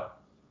goes out.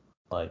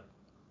 Like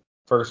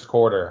first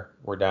quarter,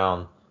 we're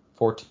down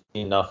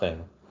 14-0.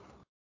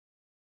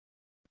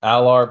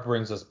 Allard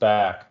brings us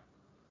back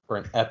for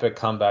an epic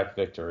comeback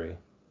victory,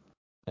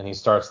 and he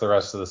starts the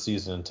rest of the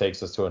season and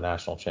takes us to a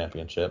national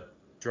championship.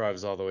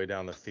 Drives all the way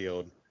down the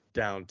field,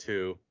 down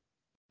 2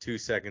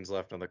 seconds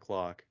left on the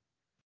clock.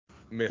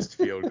 Missed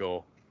field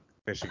goal.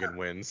 Michigan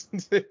wins.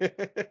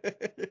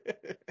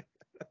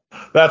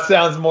 That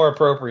sounds more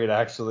appropriate,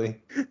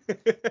 actually.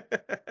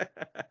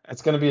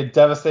 It's going to be a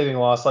devastating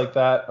loss like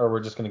that, or we're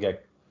just going to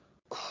get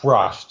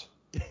crushed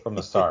from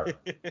the start.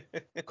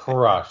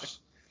 Crushed.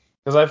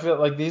 Because I feel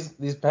like these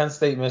Penn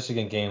State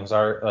Michigan games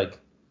are like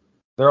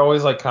they're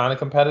always like kind of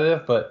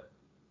competitive, but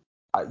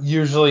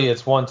usually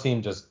it's one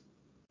team just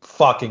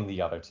fucking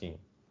the other team.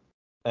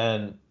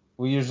 And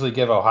we usually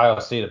give Ohio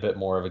State a bit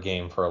more of a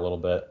game for a little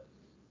bit,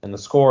 and the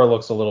score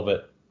looks a little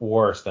bit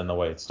worse than the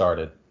way it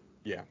started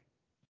Yeah,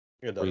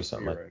 it does.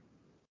 recently. You're right.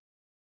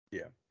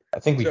 Yeah. I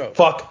think we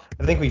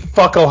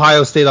fuck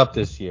Ohio State up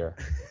this year.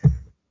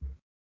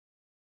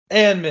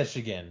 And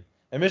Michigan.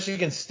 And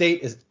Michigan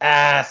State is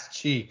ass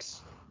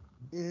cheeks.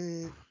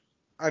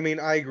 I mean,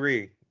 I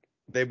agree.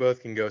 They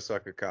both can go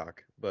suck a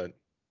cock, but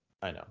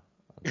I know.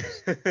 I'm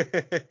just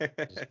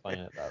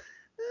playing it up.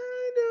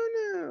 I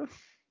don't know.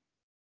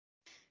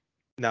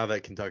 Now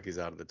that Kentucky's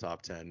out of the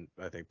top 10,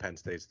 I think Penn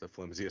State's the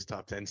flimsiest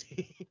top 10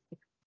 team.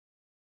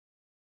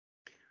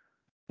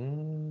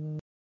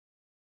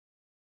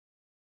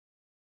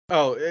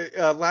 Oh,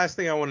 last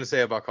thing I want to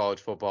say about college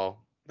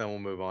football, then we'll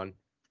move on.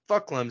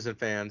 Fuck Clemson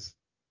fans.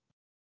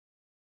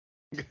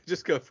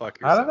 Just go fuck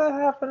How did yourself. that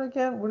happen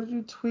again? What did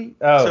you tweet?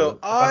 So Oh, about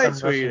I them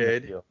rushing the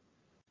tweeted, field.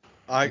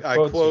 You I quote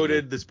tweeted.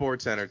 quoted the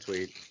Sports Center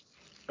tweet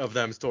of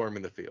them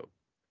storming the field.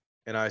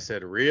 And I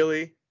said,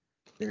 really?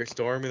 They're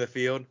storming the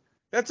field?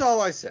 That's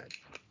all I said.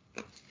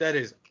 That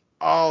is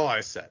all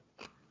I said.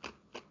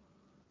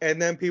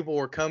 And then people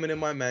were coming in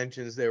my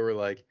mentions. They were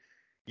like,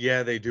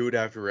 yeah, they do it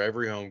after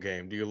every home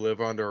game. Do you live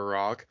under a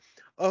rock?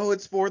 Oh,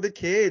 it's for the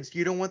kids.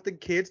 You don't want the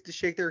kids to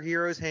shake their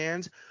heroes'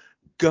 hands?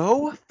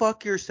 Go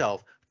fuck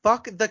yourself.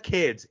 Fuck the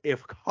kids.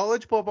 If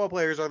college football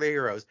players are the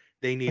heroes,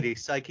 they need a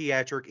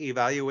psychiatric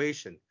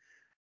evaluation.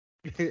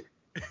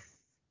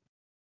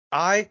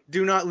 I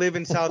do not live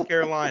in South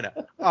Carolina.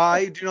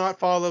 I do not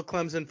follow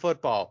Clemson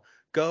football.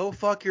 Go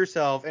fuck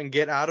yourself and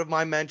get out of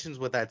my mentions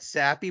with that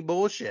sappy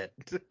bullshit.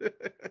 It's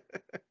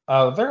for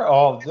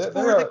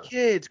the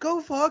kids. Go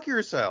fuck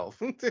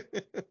yourself.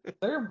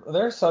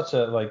 They're such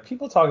a like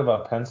people talk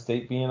about Penn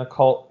State being a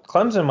cult.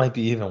 Clemson might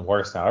be even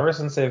worse now. Ever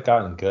since they've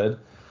gotten good,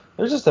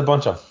 they're just a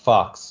bunch of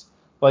fucks.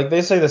 Like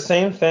they say the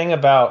same thing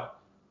about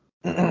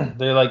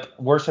they like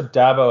worship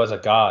Dabo as a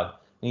god,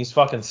 and he's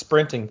fucking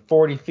sprinting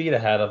 40 feet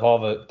ahead of all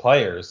the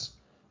players,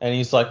 and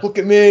he's like, look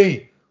at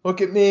me,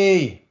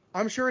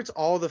 I'm sure it's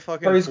all the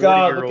fucking praise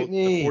God, look at the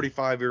me.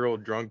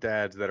 45-year-old drunk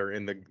dads that are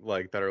in the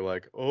that are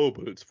like, oh,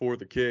 but it's for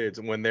the kids,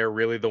 and when they're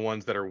really the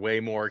ones that are way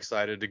more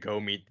excited to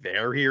go meet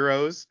their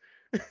heroes.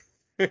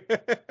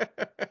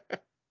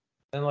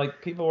 And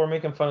like people were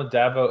making fun of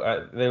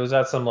Dabo. There was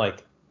at some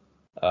like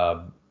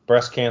uh,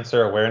 breast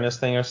cancer awareness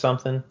thing or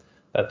something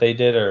that they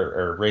did,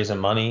 or raising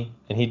money,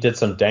 and he did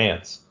some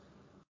dance,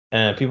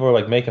 and people were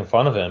like making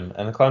fun of him,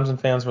 and the Clemson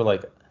fans were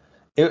like,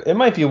 it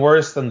might be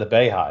worse than the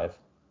Bayhive.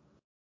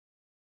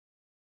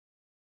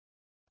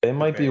 It The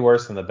might be Bay.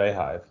 worse than the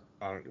Bayhive.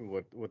 I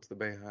don't. What's the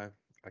Bayhive?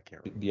 I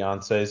can't remember.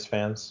 Beyonce's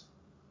fans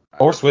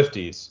or I,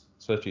 Swifties.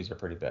 Swifties are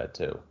pretty bad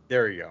too.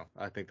 there you go.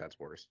 I think that's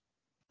worse.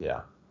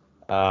 Yeah.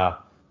 Uh,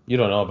 you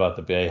don't know about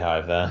the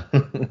Bayhive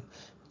then.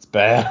 It's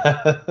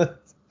bad.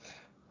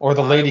 Or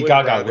the I Lady would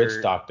Gaga witch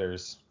rather.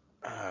 doctors.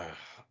 Uh,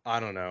 I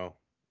don't know.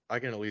 I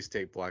can at least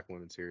take black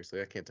women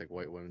seriously. I can't take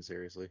white women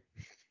seriously.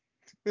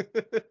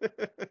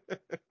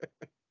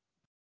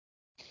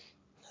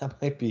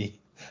 That might be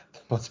the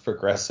most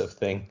progressive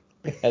thing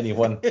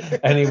anyone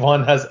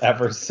has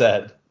ever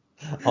said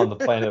on the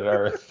planet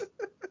Earth.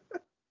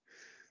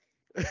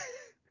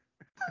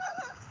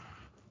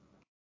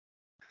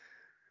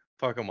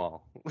 Fuck them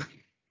all.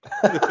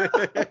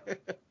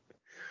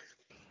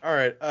 All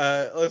right,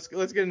 let's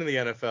get into the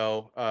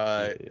NFL.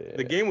 The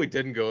Yeah. game we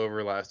didn't go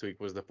over last week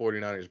was the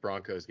 49ers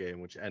Broncos game,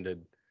 which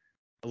ended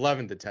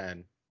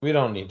 11-10. We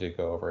don't need to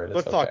go over it.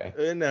 It's But fuck,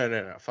 okay.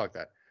 no, fuck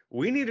that.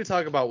 We need to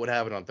talk about what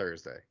happened on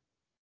Thursday.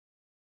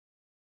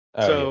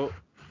 Oh yeah. So,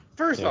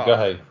 first Yeah, go off,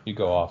 ahead. You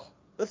go off.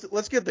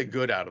 let's get the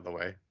good out of the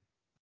way.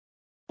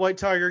 White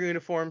Tiger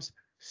uniforms,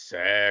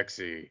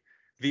 sexy.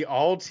 The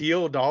all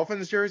teal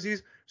Dolphins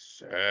jerseys,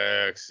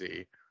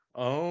 sexy.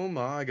 Oh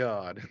my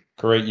god.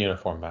 Great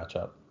uniform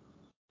matchup.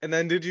 And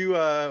then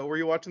were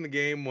you watching the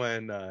game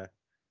when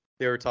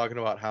they were talking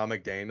about how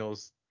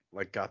McDaniels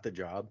like got the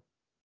job?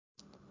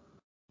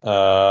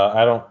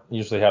 I don't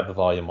usually have the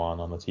volume on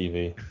the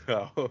TV.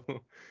 Oh.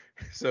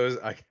 So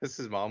I guess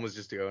his mom was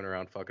just going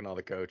around fucking all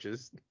the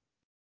coaches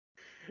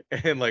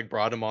and like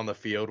brought him on the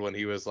field when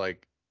he was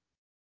like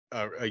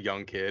a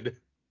young kid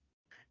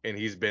and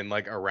he's been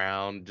like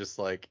around just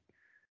like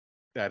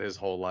that his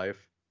whole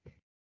life.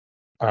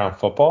 Around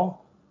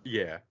football?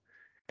 Yeah.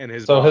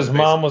 And So his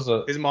mom was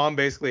a his mom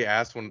basically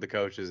asked one of the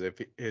coaches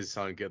if his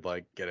son could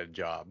like get a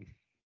job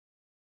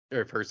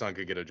or if her son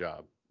could get a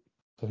job.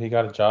 so he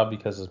got a job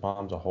because his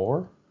mom's a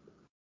whore?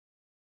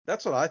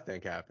 That's what I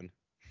think happened.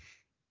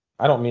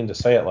 I don't mean to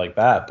say it like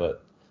that,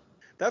 but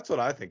That's what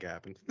I think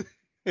happened.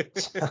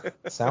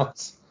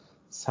 sounds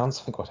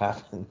sounds like what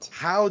happened.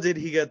 How did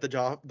he get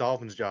the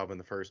Dolphins job in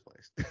the first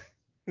place?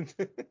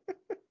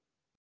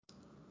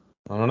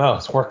 I don't know.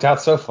 It's worked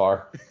out so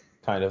far,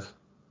 kind of.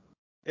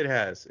 It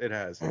has.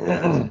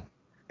 And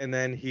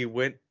then he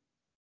went.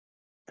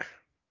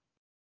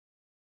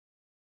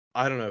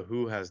 I don't know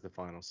who has the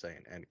final say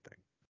in anything.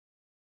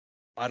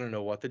 I don't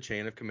know what the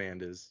chain of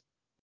command is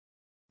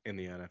in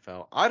the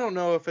NFL. I don't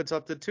know if it's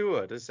up to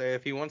Tua to say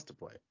if he wants to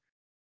play.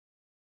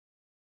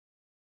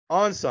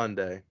 On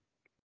Sunday,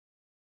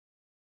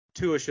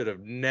 Tua should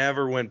have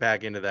never went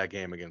back into that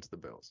game against the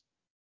Bills.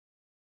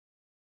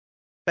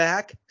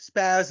 Back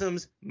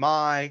spasms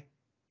my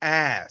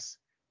ass.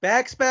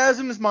 Back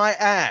spasms my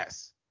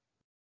ass.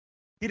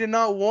 He did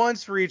not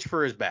once reach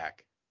for his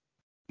back.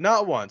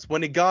 Not once.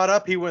 When he got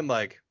up, he went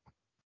like,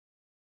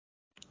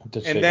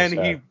 Did and shake then his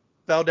head. he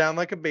fell down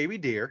like a baby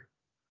deer,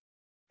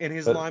 and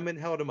his But lineman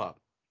held him up.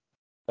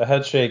 the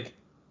head shake,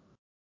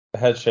 the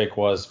head shake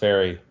was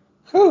very.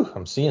 Whew,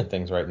 I'm seeing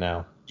things right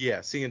now.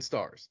 Yeah, seeing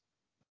stars.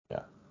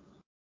 Yeah.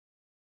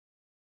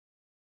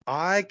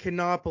 I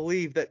cannot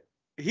believe that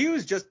he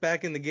was just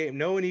back in the game.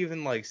 No one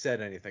even like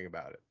said anything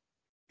about it.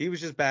 He was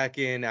just back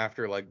in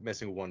after like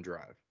missing one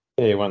drive.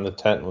 Yeah, he went in the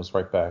tent and was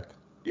right back.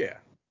 Yeah.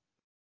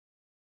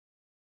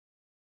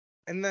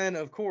 And then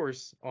of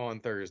course on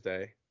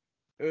Thursday,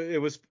 it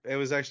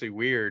was actually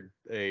weird.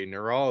 A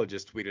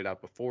neurologist tweeted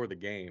out before the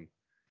game,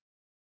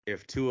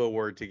 if Tua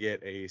were to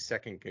get a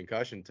second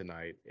concussion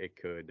tonight, it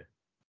could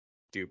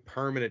do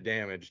permanent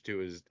damage to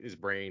his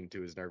brain,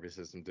 to his nervous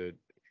system, to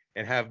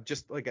and have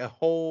just like a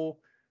whole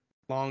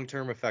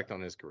long-term effect on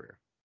his career.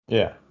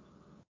 Yeah.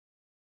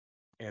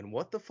 And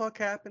what the fuck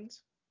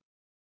happens?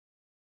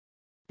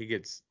 He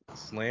gets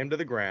slammed to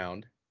the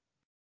ground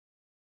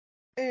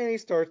and he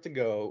starts to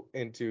go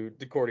into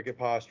decorticate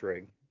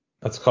posturing.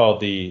 That's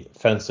called the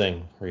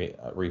fencing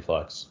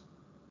reflex,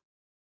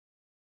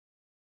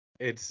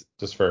 It's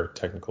just for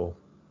technical.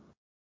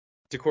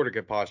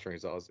 decorticate posturing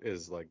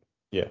is like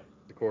Yeah.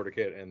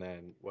 decorticate, and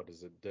then what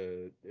is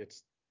it?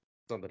 It's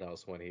something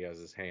else when he has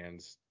his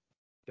hands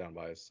down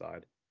by his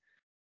side.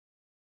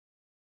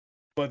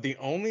 But the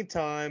only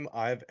time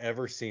I've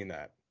ever seen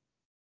that,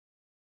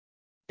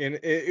 and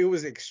it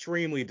was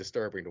extremely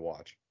disturbing to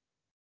watch.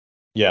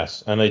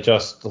 Yes, and they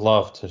just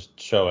love to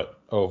show it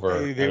over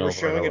They and were over and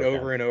showing over it again.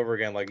 over and over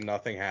again like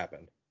nothing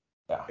happened.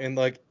 Yeah. And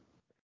like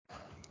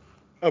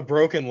a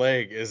broken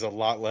leg is a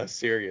lot less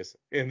serious,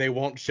 and they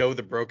won't show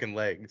the broken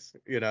legs,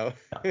 you know?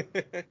 Yeah.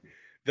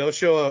 They'll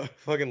show a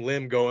fucking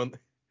limb going,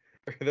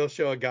 or they'll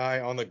show a guy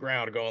on the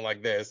ground going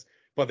like this,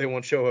 but they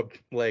won't show a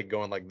leg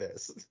going like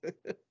this.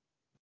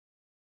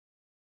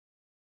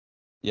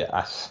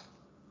 Yeah.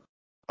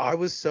 I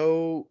was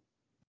so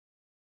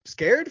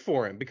scared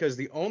for him because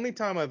the only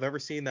time I've ever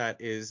seen that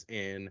is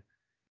in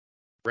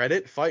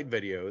Reddit fight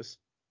videos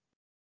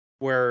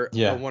where a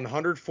Yeah.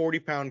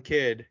 140-pound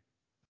kid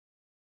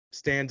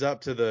stands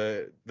up to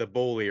the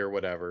bully or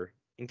whatever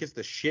and gets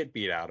the shit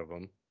beat out of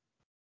him,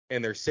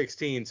 and they're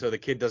 16, so the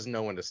kid doesn't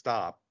know when to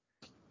stop,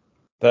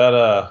 That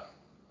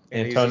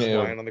and he's just lying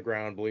Antonio on the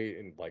ground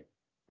bleeding. Like,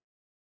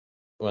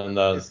 when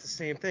it's the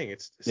same thing.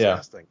 It's yeah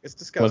disgusting. It's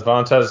when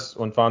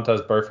disgusting.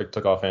 Vontez Burfict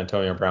took off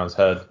Antonio Brown's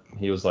head,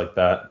 he was like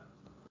that.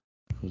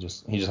 He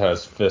just had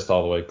his fist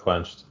all the way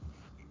clenched.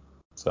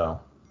 So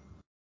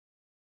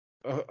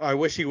I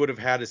wish he would have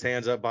had his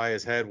hands up by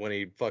his head when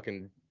he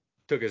fucking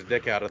took his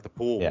dick out at the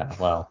pool. yeah,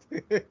 well,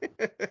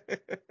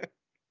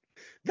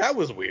 That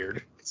was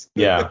weird.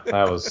 yeah,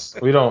 that was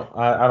we don't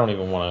I don't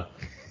even want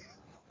to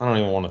I don't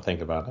even want to think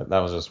about it. That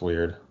was just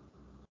weird.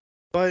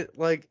 But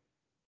like,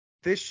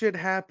 this shit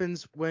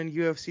happens when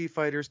UFC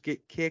fighters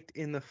get kicked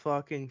in the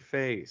fucking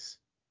face.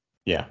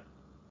 Yeah.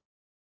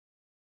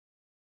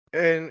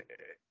 And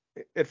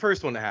at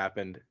first when it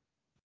happened,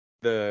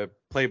 the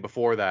play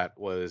before that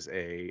was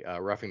a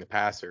roughing the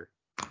passer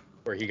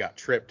where he got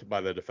tripped by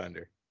the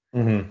defender.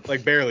 Mm-hmm.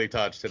 Like, barely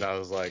touched it. I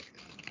was like,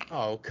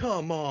 oh,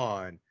 come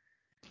on.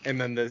 And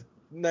then the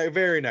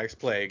very next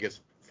play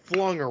gets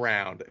flung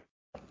around.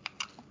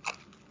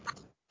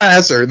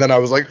 Passer. And then I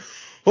was like,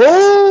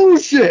 oh,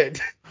 shit.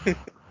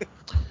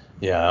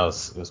 Yeah, it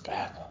was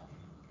bad.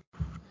 I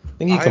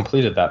think he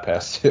completed that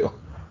pass too.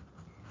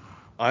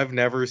 I've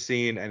never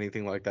seen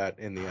anything like that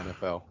in the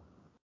NFL.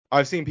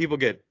 I've seen people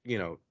get,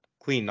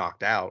 clean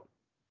knocked out.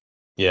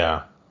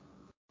 Yeah.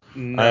 I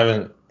Nothing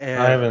haven't I ever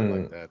like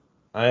haven't that.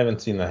 I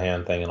haven't seen the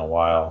hand thing in a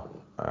while.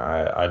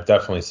 I've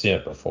definitely seen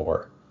it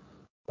before,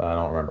 but I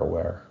don't remember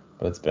where.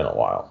 But it's been a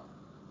while.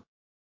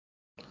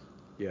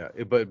 Yeah,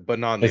 but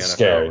not in the It's NFL,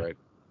 scary. right?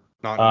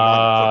 Not in a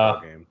football Uh,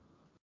 game.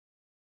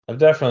 I've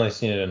definitely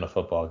seen it in a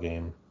football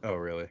game. Oh,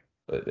 really?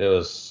 But it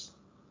was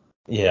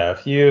yeah,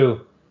 if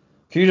you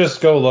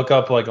just go look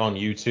up like on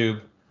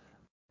YouTube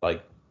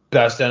like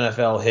best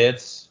NFL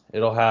hits,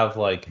 it'll have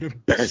like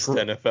Best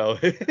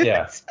NFL.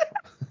 yeah.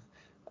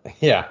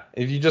 Yeah,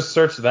 if you just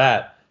search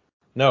that,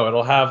 no,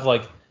 it'll have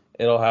like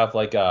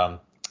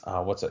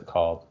what's it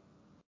called?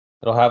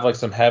 It'll have like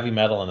some heavy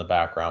metal in the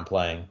background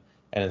playing,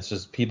 and it's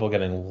just people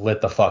getting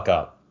lit the fuck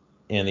up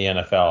in the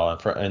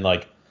NFL, and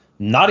like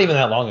not even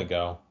that long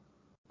ago,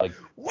 like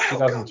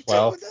Welcome to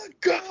 2012. the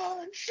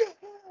gun shaft.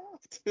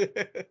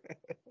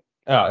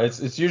 Yeah,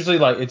 it's usually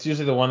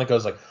the one that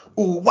goes like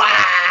ooh wah.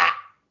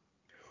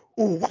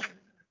 Ooh, wah,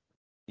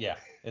 Yeah,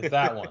 it's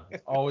that one.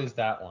 It's always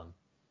that one,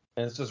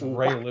 and it's just ooh,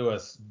 Ray wah.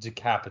 Lewis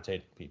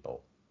decapitating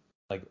people,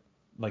 like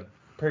like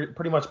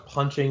pretty much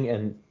punching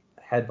and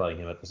headbutting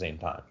him at the same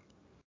time.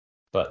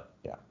 But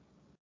yeah,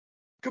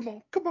 Come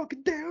on,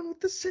 get down with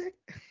the sick.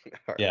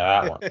 All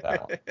yeah, that one,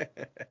 that one.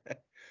 right.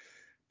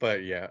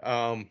 But yeah,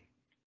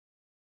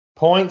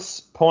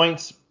 Points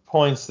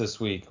this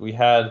week. We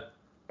had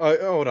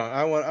hold on.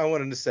 I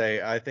wanted to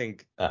say I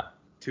think uh,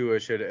 Tua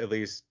should at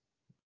least.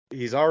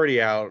 He's already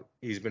out.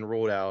 He's been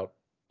ruled out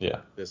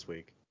yeah, this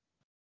week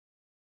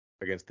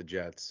against the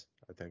Jets.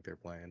 I think they're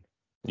playing.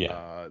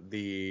 yeah,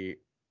 The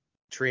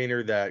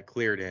trainer that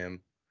cleared him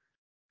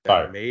that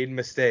fired. made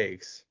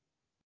mistakes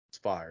is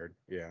fired.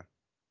 Yeah,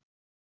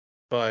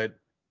 but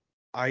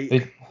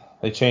I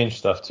They changed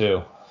stuff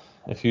too.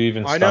 If you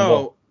even I stumble,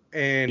 know, if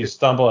you and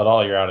stumble at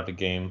all, you're out of the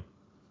game.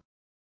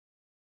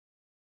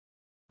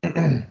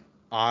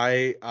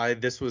 I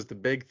this was the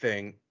big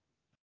thing.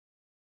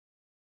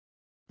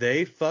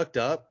 They fucked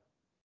up,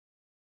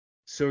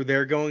 so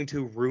they're going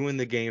to ruin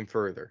the game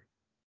further.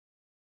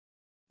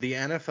 The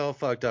NFL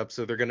fucked up,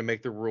 so they're going to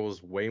make the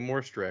rules way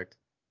more strict.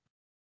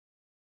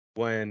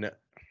 When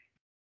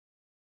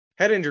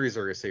head injuries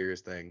are a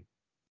serious thing,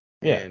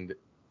 Yeah, and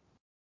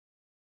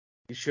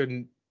you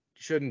shouldn't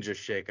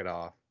just shake it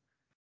off.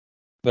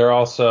 they're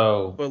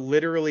also But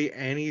literally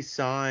any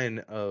sign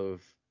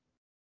of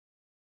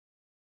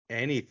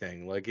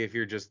anything, like if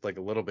you're just like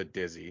a little bit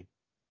dizzy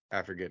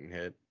after getting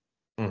hit,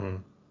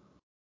 mhm,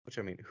 which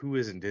I mean, who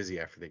isn't dizzy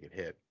after they get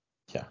hit?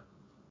 yeah.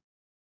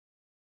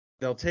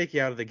 They'll take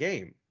you out of the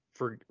game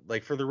for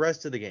the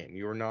rest of the game.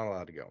 You are not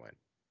allowed to go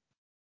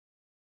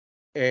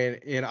in.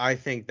 And I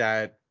think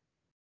that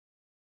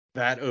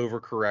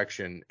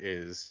overcorrection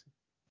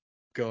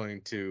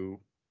going to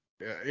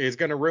is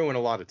going to ruin a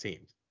lot of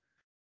teams.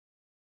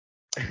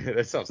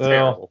 That sounds Well,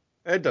 terrible.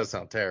 It does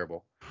sound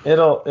terrible.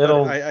 it'll But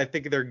it'll I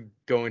think they're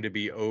going to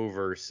be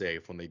over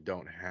safe when they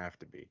don't have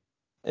to be.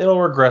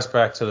 it'll regress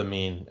back to the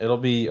mean. It'll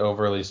be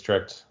overly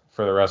strict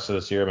for the rest of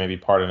this year, maybe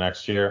part of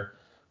next year.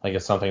 Like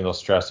it's something they'll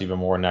stress even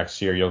more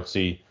next year. You'll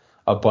see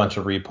a bunch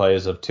of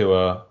replays of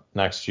Tua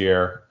next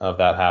year of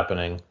that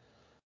happening.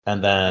 And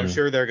I'm then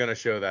sure they're going to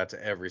show that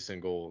to every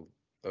single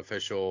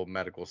official,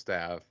 medical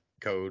staff,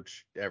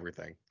 coach,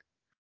 everything.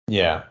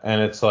 yeah,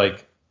 and it's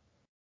like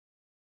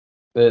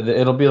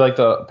it'll be like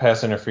the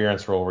pass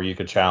interference rule where you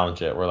could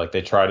challenge it, where like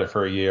they tried it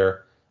for a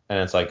year and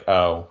it's like,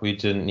 oh, we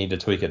didn't need to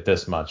tweak it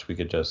this much. We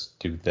could just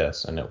do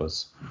this, and it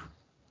was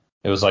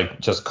like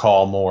just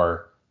call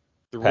more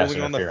The pass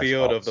ruling on the interference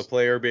field of the calls.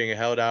 player being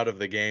held out of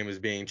the game is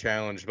being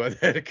challenged by the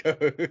head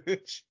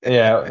coach.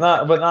 Yeah,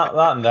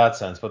 not in that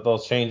sense, but they'll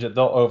change it.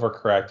 They'll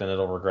overcorrect and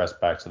it'll regress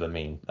back to the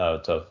mean,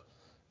 to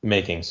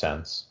making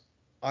sense.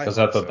 I Because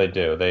hope that's what they so.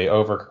 do. They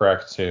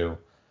overcorrect to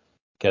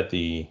get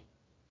the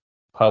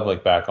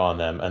public back on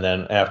them, and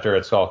then after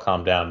it's all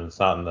calmed down and it's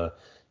not in the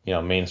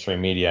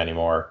mainstream media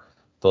anymore,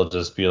 they'll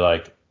just be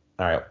like,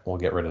 all right, we'll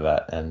get rid of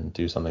that and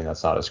do something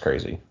that's not as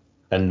crazy,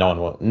 and no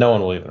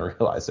one will even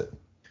realize it.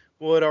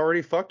 Well, it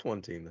already fucked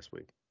one team this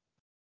week.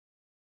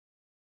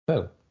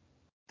 Oh,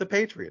 The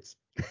Patriots.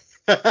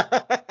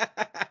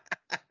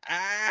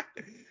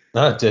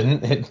 no, it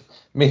didn't. It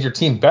made your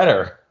team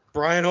better.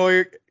 Brian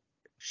Hoyer,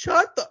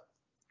 shut the.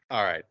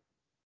 All right.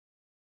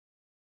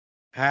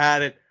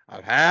 Had it.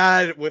 I've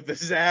had it with the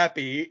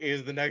Zappy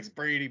is the next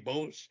Brady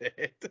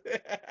bullshit.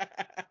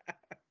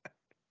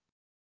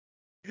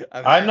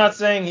 I'm not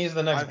saying he's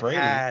the next I've Brady.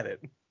 had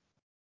it.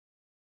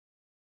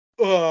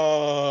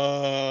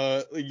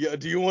 Yeah,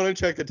 do you want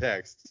to check the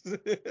text?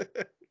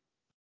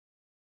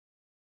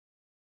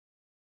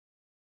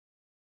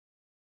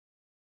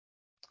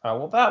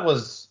 Well, that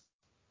was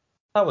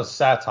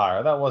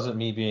satire. That wasn't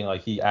me being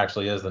like he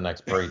actually is the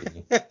next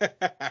Brady.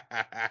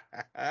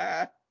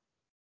 I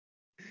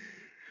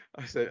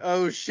said,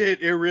 "Oh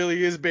shit, it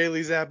really is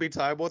Bailey Zappi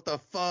time. What the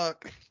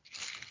fuck?"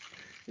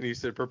 And he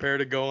said, "Prepare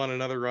to go on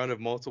another run of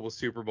multiple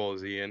Super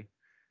Bowls, Ian."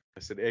 I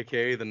said,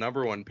 "AKA the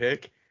number one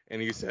pick,"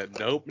 and he said,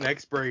 "Nope,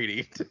 next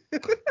Brady."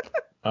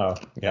 Oh,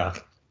 yeah.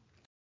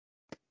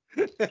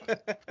 All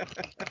right.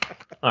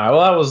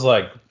 Well, that was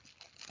like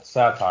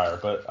satire,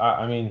 but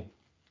I mean,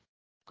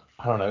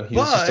 I don't know. He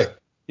was just But a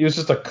he was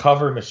just a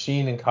cover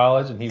machine in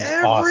college, and he was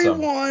awesome.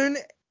 everyone,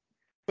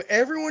 but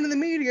everyone in the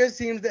media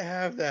seems to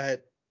have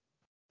that.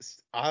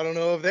 I don't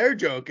know if they're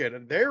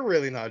joking. They're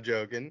really not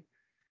joking.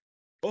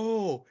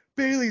 Oh,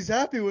 Bailey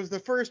Zappi was the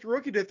first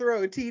rookie to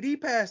throw a TD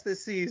pass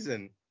this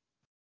season.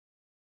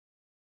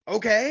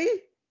 Okay,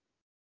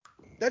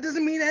 that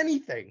doesn't mean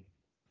anything.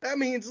 That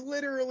means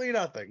literally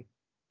nothing.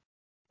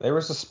 There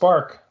was a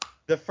spark.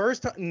 The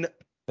first time,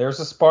 There's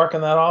a spark in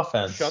that shut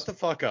offense. the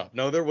fuck up.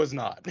 No, there was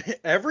not.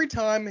 Every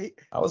time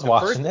I was the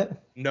first, watching it.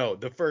 no,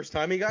 the first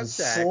time he He got was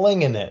sacked,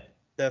 slinging it.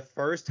 the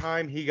first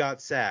time he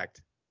got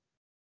sacked.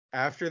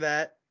 After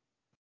that,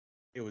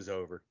 it was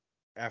over.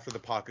 After the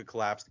pocket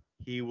collapsed,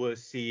 he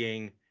was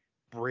seeing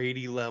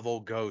Brady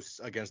level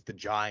ghosts against the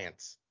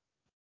Giants.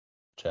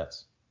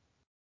 Jets.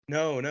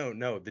 No,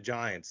 the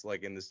Giants.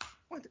 Like in this.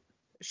 What?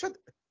 Shut.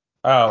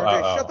 Oh,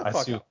 RJ, shut the I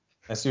fuck see. up.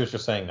 I see what you're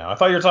saying now. I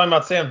thought you were talking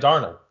about Sam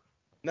Darnold.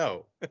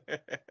 No.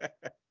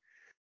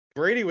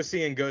 Brady was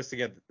seeing ghosts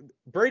against.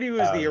 Brady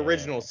was Oh the yeah.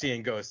 original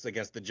seeing ghosts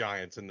against the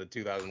Giants in the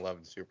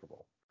 2011 Super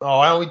Bowl. Oh,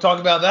 why don't we talk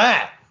about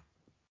that?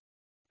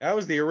 That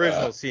was the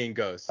original seeing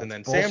ghosts, and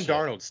That's then Sam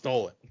bullshit. Darnold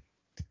stole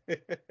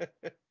it.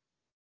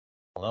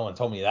 Well, no one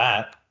told me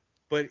that.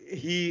 But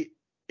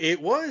it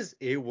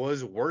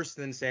was worse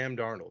than Sam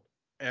Darnold.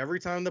 Every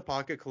time the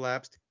pocket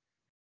collapsed,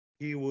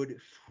 he would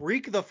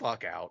freak the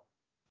fuck out,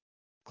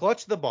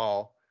 clutch the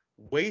ball,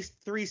 waste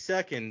 3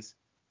 seconds,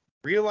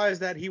 realize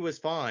that he was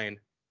fine,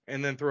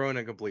 and then throw in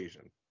a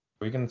completion.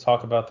 Are we going to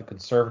talk about the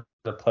conservative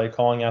play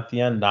calling at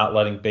the end, not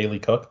letting Bailey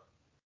cook?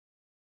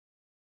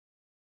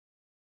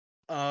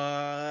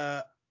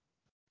 Uh,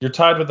 You're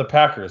tied with the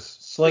Packers.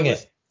 it Sling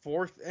was it.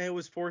 fourth. It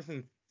was 4th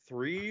and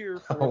 3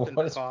 or Oh, fourth and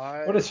what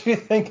five. did you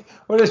think?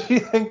 What did you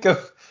think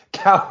of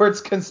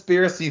Coward's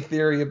conspiracy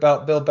theory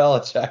about Bill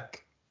Belichick?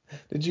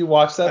 Did you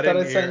watch I that didn't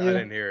I hear. sent I you?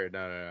 didn't hear it.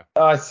 No.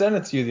 Oh, I sent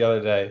it to you the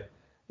other day.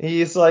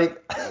 He's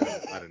like,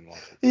 I didn't watch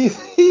it.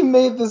 he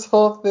made this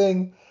whole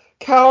thing.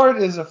 Coward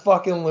is a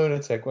fucking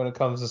lunatic when it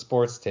comes to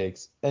sports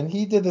takes, and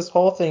he did this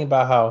whole thing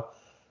about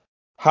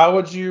how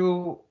would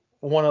you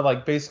want to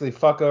like basically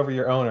fuck over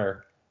your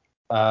owner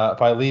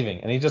by leaving,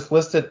 and he just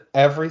listed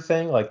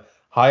everything like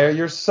hire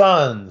your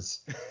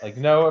sons, like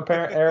no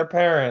apparent heir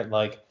apparent,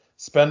 like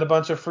spend a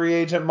bunch of free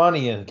agent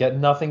money and get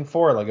nothing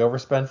for it, like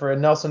overspend for a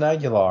Nelson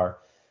Aguilar.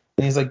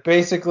 And he's like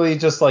basically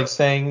just like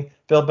saying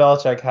Bill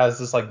Belichick has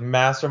this like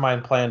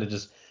mastermind plan to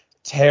just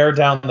tear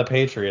down the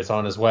Patriots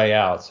on his way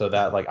out, so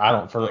that like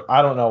Look,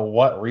 I don't know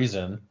what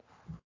reason.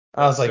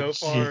 I was like,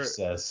 so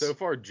Jesus.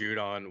 far,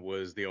 Judon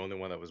was the only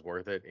one that was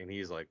worth it, and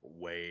he's like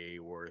way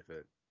worth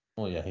it.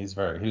 Well, yeah, he was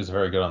very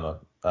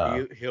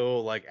good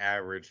He'll like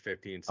average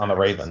 15 on the sacks a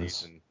Ravens.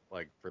 season,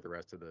 like for the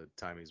rest of the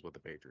time he's with the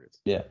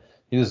Patriots. Yeah, I think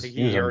he was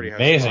he already has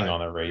amazing five. on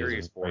the He already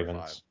has four or five,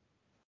 Ravens.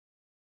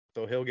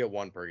 so he'll get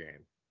one per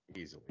game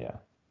easily. Yeah.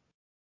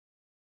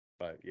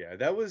 But yeah,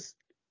 that was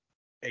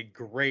a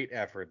great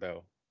effort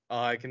though.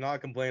 I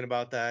cannot complain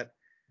about that.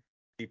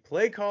 The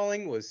play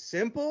calling was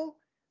simple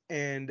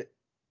and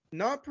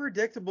not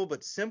predictable,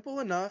 but simple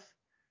enough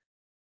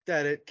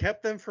that it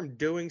kept them from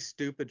doing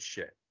stupid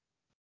shit.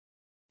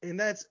 And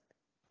that's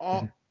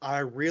all. I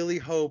really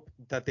hope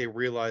that they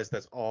realize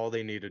that's all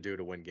they need to do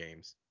to win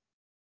games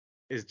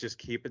is just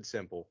keep it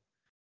simple.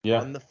 Yeah.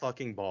 Run the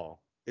fucking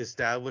ball,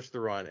 establish the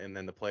run, and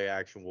then the play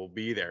action will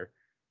be there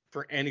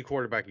for any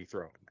quarterback you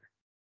throw in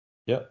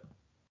there. Yep.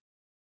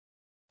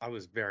 I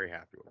was very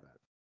happy with that.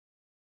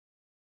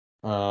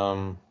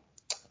 Um,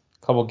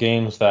 couple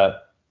games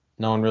that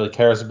no one really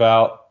cares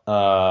about.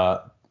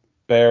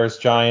 Bears,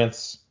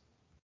 Giants.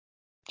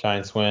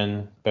 Giants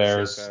win.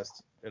 Bears.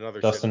 Shitfest.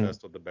 Another Justin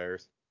shitfest with the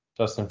Bears.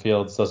 Justin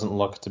Fields doesn't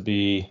look to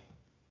be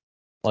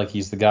like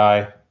he's the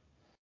guy.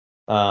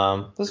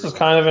 This was Really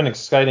kind of an doesn't.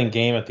 exciting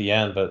game at the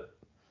end, but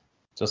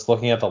just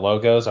looking at the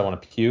logos, I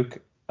want to puke.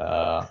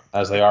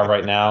 As they are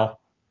right now.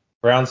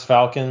 Browns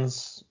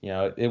Falcons.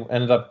 It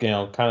ended up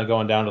kind of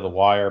going down to the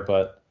wire,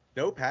 but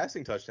No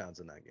passing touchdowns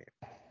in that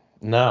game.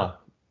 no,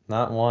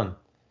 not one.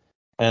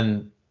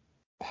 And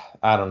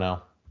I don't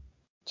know.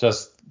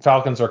 Just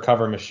Falcons are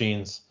cover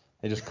machines.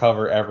 They just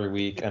cover every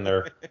week, and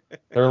they're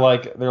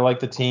like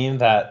the team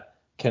that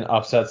can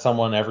upset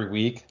someone every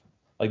week.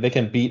 Like they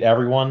can beat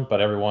everyone,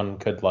 but everyone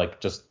could like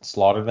just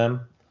slaughter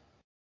them.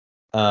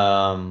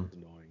 Um,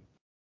 Annoying.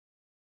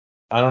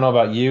 I don't know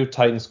about you,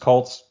 Titans,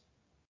 Colts,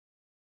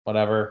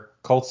 whatever.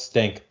 Colts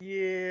stink.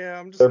 Yeah,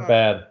 I'm just They're not.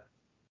 bad.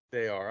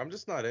 They are. I'm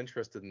just not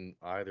interested in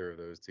either of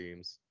those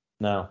teams.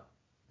 No,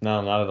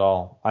 no, not at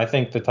all. I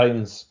think the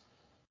Titans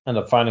end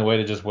up finding a way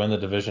to just win the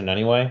division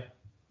anyway,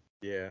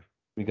 Yeah.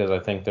 because I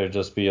think they'd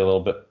just be a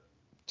little bit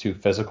too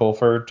physical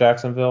for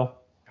Jacksonville.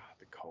 God,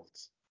 the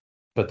Colts.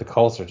 But the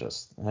Colts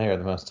they are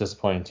the most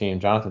disappointing team.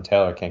 Jonathan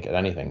Taylor can't get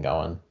anything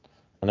going.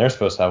 And they're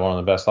supposed to have one of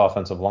the best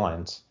offensive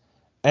lines.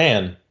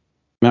 And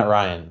Matt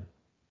Ryan,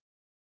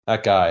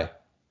 that guy,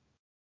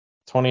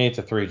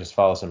 28-3 just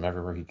follows him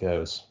everywhere he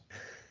goes.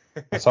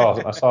 I saw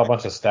a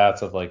bunch of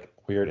stats of like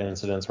weird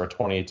incidents where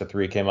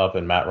 28-3 came up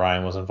and Matt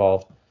Ryan was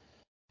involved.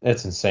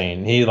 It's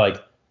insane. He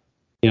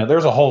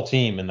there's a whole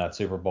team in that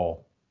Super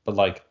Bowl, but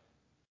like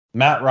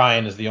Matt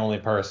Ryan is the only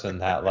person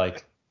that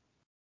like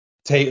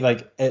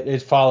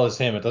it follows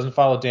him. It doesn't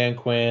follow Dan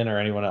Quinn or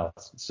anyone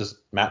else. It's just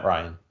Matt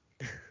Ryan.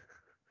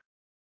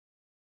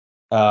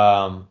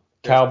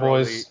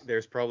 Cowboys,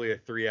 There's probably a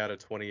 3 out of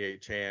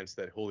 28 chance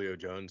that Julio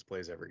Jones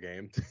plays every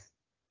game.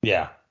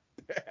 yeah.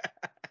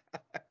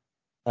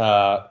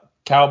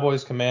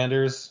 Cowboys,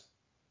 Commanders.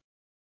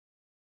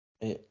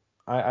 eh,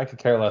 I could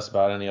care less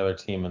about any other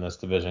team in this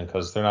division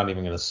because they're not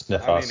even going to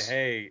sniff I mean, us.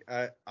 hey,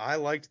 I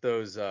liked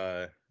those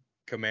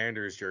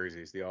Commanders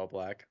jerseys, the all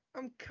black.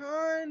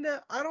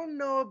 I don't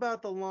know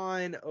about the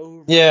line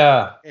over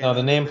Yeah, no, and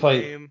under the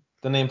name.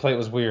 the nameplate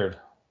was weird.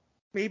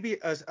 Maybe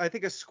I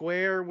think a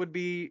square would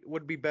be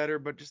better,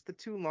 but just the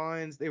two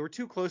lines, they were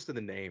too close to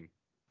the name.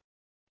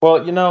 Well,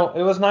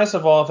 it was nice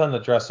of all of them to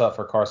dress up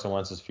for Carson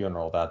Wentz's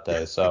funeral that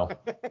day. So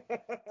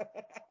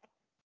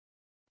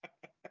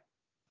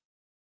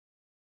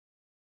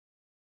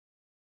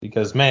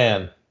because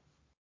man,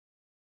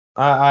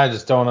 I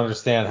just don't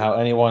understand how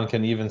anyone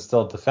can even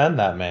still defend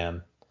that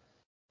man.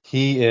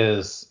 He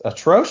is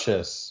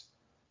atrocious.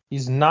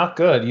 He's not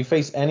good. You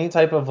face any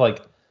type of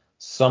like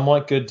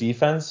somewhat good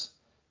defense,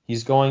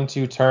 he's going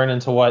to turn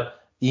into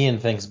what Ian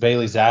thinks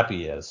Bailey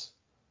Zappi is,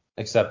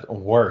 except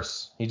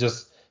worse. He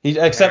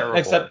Terrible.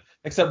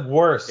 except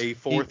worse. A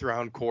fourth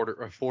round No,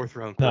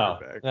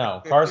 quarterback.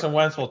 no. Carson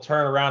Wentz will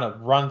turn around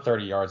and run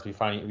 30 yards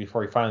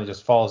before he finally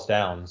just falls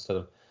down instead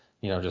of,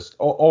 just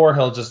or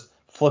he'll just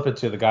flip it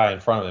to the guy in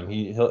front of him.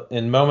 He'll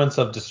in moments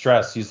of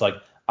distress, he's like,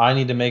 I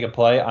need to make a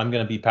play. I'm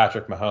gonna be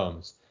Patrick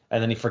Mahomes,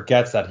 and then he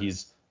forgets that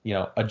he's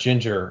a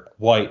ginger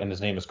white and his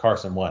name is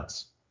Carson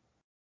Wentz.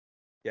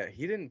 Yeah,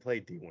 he didn't play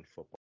D1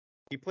 football.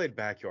 He played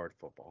backyard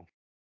football.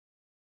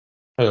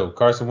 Who?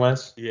 Carson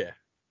Wentz? Yeah,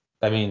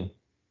 I mean,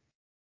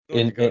 North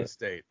in Dakota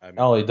State. I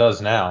all mean, he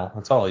does now.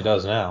 That's all he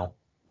does now.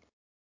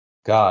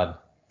 God,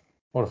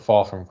 what a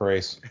fall from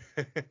grace.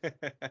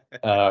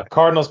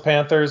 Cardinals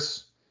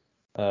Panthers.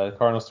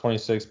 Cardinals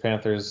 26,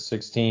 Panthers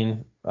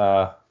 16.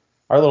 Our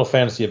little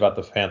fantasy about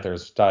the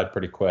Panthers died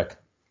pretty quick.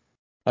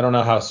 I don't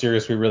know how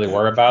serious we really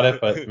were about it,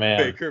 but man,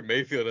 Baker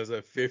Mayfield has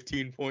a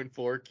 15.4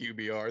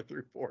 QBR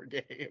through 4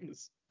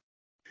 games.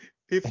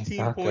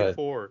 not good.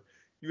 15.4.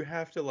 You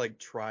have to like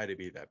try to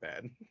be that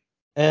bad.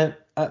 And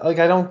I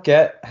don't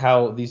get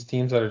how these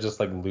teams that are just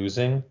like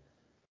losing,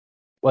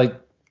 like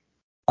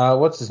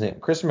what's his name?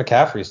 Christian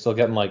McCaffrey is still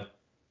getting like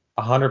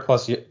 100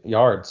 plus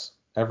yards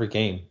every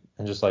game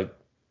and just like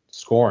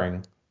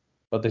scoring,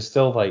 but they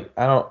still like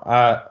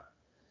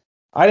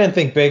I didn't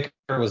think Baker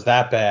was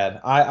that bad.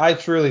 I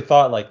truly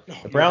thought like Oh,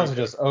 the me Browns are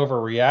neither. just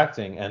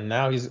overreacting, and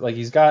now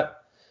he's got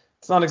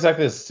it's not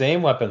exactly the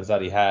same weapons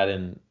that he had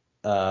in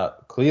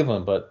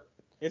Cleveland, but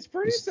It's you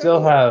pretty still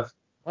similar. have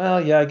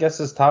well, yeah, I guess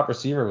his top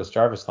receiver was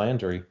Jarvis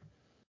Landry,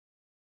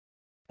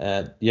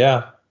 and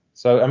yeah,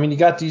 so I mean you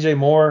got DJ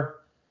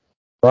Moore,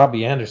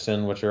 Robbie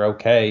Anderson, which are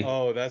okay,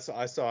 Oh,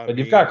 I saw a but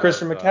you've got meme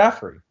Christian of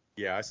McCaffrey.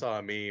 yeah, I saw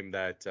a meme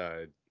that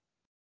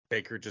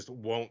Baker just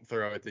won't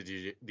throw it to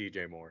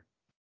DJ Moore.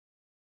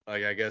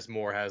 Like I guess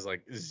Moore has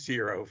like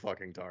zero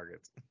fucking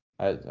targets.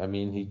 I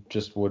mean he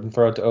just wouldn't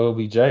throw it to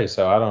OBJ,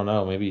 so I don't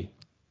know, maybe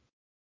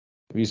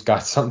he's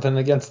got something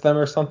against them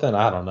or something.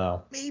 I don't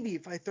know. Maybe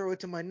if I throw it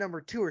to my number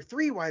 2 or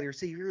 3 wide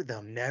receiver,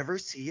 they'll never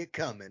see it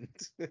coming.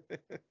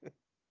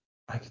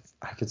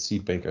 I could see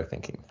Baker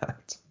thinking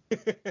that.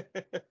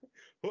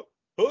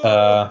 Oh.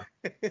 Uh,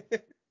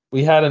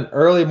 we had an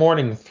early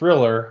morning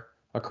thriller.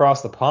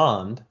 across the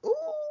pond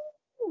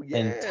Ooh,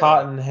 in yeah.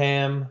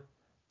 Tottenham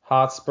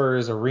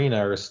Hotspur's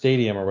arena or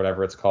stadium or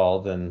whatever it's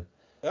called, and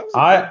That was a good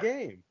I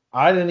game.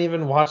 I didn't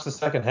even watch the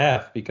second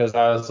half because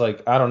I was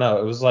like, I don't know,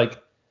 it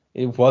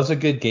was a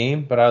good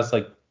game, but I was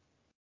like,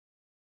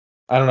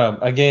 I don't know.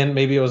 Again,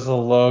 maybe it was the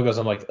logos.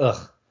 I'm like,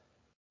 ugh,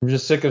 I'm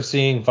just sick of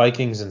seeing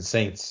Vikings and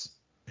Saints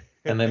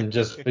and them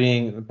just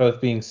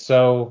being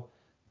so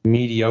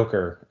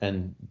mediocre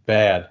and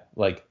bad.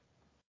 Like,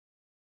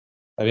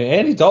 I mean,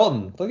 Andy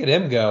Dalton, look at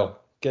him go.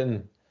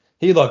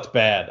 He looked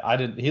bad.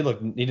 He did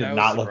That was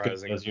not look good in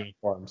surprising. those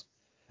uniforms.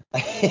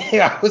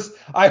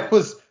 I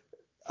was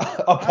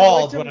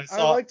appalled when I I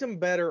saw, liked him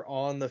better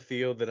on the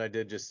field than I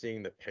did just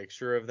seeing the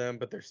picture of them,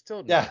 but they're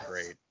still yeah, not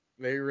great.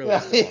 They really yeah,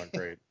 still aren't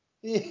great.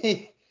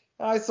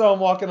 I saw him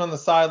walking on the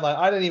sideline.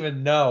 I didn't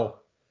even know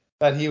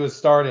that he was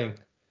starting.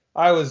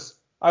 I was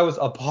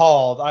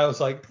appalled. I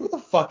was like, who the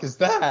fuck is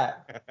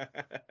that?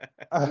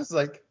 I was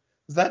like,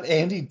 is that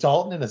Andy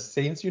Dalton in a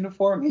Saints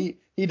uniform?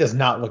 He does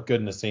not look good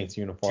in a Saints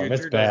uniform.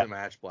 It's Ginger bad. doesn't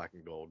match black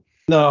and gold.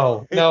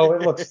 No, no,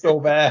 it looks so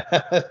bad.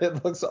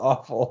 It looks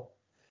awful.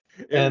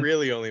 It And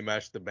really only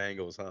matched the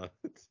Bengals, huh?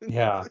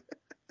 yeah,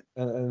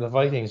 and the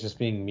Vikings just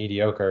being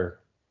mediocre.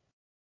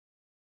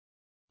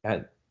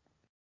 I,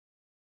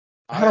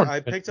 I don't I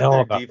even picked up know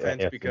their about the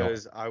defense AFC North.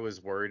 because I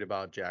was worried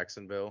about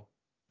Jacksonville,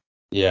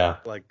 Yeah,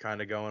 like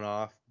kind of going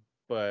off,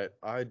 but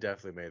I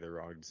definitely made the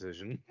wrong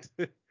decision.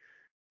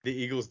 The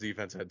Eagles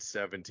defense had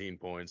 17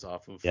 points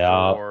off of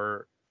yeah,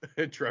 four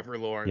Trevor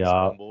Lawrence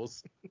yeah.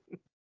 fumbles.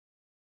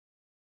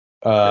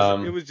 Because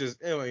it Um, was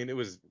just, I mean, it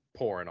was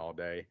pouring all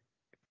day.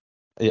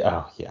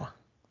 yeah, oh, yeah.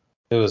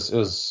 That was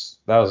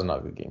an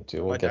ugly game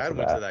too. We'll My get to dad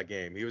went to that. that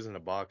game. He was in a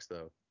box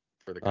though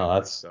for the Oh,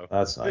 coverage. So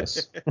that's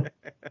nice.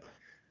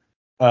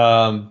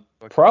 fucking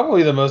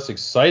Probably the most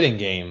exciting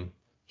game,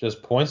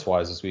 just points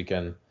wise this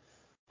weekend,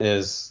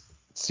 is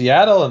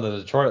Seattle and the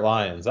Detroit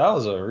Lions. That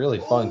was a really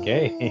fun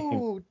game.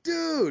 oh,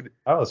 dude,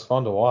 That was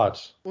fun to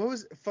watch. what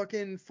was it?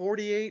 Fucking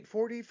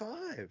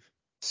 48-45?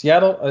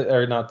 Seattle,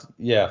 or not,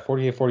 yeah,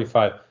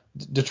 48-45.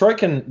 Detroit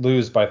can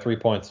lose by 3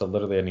 points to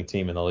literally any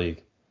team in the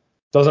league.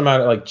 Doesn't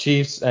matter, like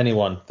Chiefs,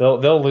 anyone.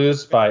 They'll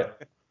lose by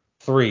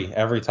three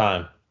every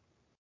time.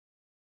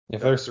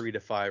 If That there's 3 to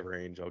 5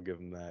 range, I'll give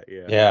them that.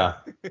 Yeah.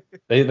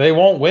 Yeah, they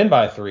won't win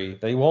by three.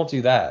 They won't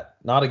do that.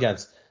 Not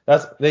against.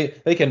 They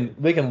can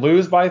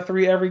lose by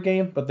three every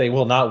game, but they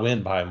will not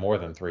win by more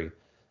than three.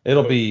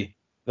 It'll No, be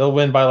they'll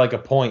win by like a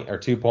point or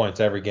 2 points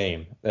every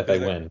game if they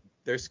because win.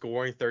 they're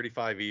scoring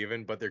 35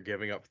 even, but they're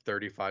giving up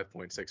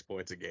 35.6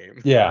 points a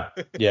game. Yeah,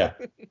 yeah.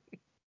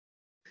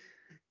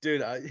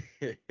 Dude,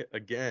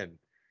 again,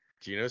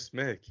 Geno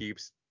Smith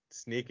keeps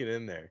sneaking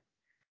in there.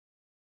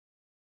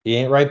 He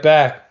ain't right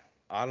back.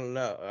 I don't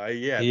know.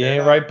 Yeah, He they're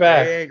ain't not. right They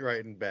back. ain't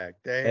writing back.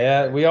 They ain't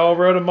Yeah, we writing all back.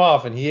 wrote him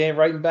off, and he ain't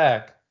writing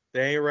back.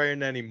 They ain't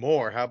writing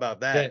anymore. How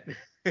about that?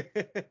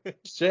 Shit,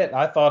 shit.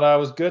 I thought I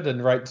was good to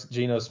write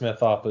Geno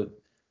Smith off, but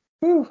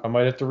whew, I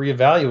might have to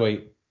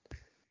reevaluate.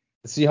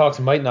 The Seahawks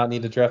might not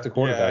need to draft a Yeah,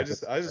 quarterback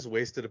this I year. just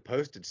wasted a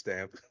postage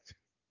stamp.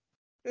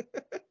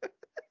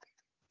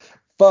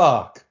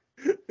 Fuck.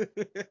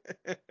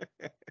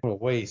 What a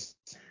waste.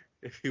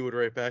 If he would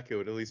write back, it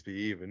would at least be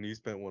even. He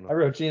spent one. I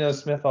wrote Geno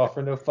Smith off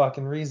for no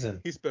fucking reason.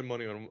 He spent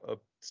money on a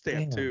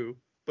stamp Damn. too,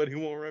 but he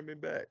won't write me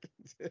back.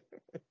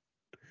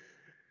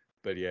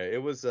 But yeah,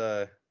 it was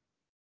a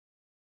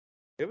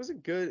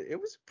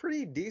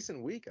pretty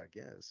decent week, I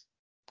guess.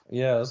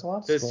 Yeah, there's a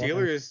lot The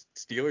scoring.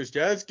 Steelers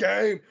Jets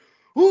game.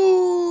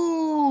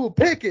 Ooh,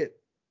 pick it.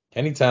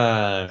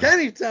 Anytime.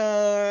 Kenny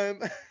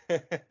time.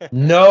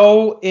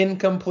 No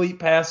incomplete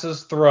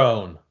passes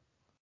thrown.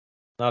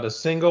 Not a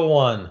single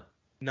one.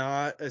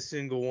 Not a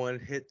single one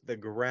hit the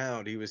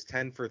ground. He was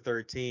 10 for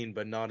 13,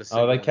 but not a Oh,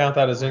 single they one count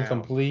hit the that as ground.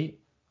 incomplete?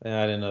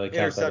 Yeah, I didn't know they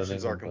count that as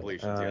Interceptions are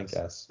incomplete. completions, I yes.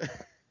 guess.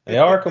 They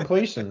are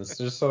completions,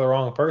 just to the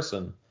wrong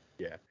person.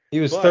 Yeah. He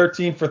was But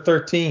 13 for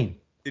 13.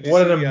 did you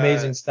What an see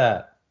amazing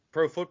stat.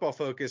 Pro Football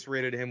Focus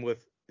rated him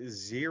with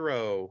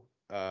zero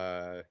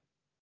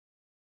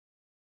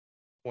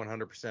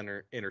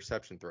 100%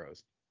 interception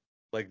throws.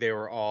 Like they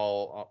were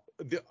all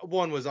the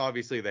one was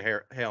obviously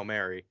the Hail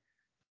Mary,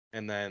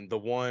 and then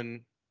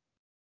the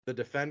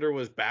defender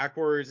was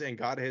backwards and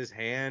got his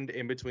hand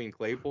in between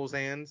Claypool's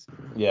hands.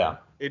 Yeah.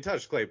 It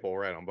touched Claypool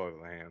right on both of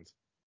the hands.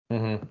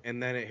 hmm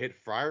And then it hit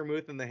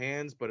Freiermuth in the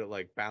hands, but it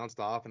like bounced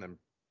off and then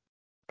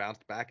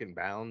bounced back in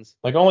bounds.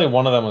 Like only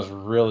one of them was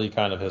really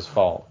kind of his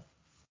fault.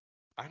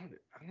 I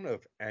don't know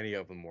if any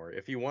of them were.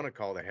 If you want to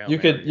call the Hail You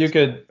Mary his fault,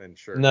 could, then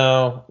sure.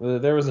 no,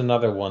 there was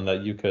another one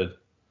that you could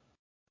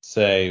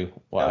say, That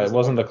well, was it the one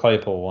wasn't to the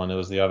Claypool one, it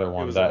was the other it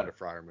one was the one to that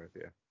Freiermuth,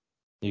 yeah.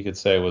 you could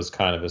say was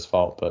kind of his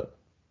fault, but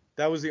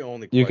That was the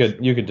only you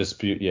questionable could one.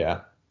 dispute,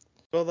 yeah.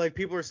 But like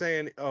people are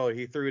saying, oh,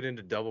 he threw it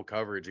into double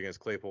coverage against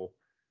Claypool.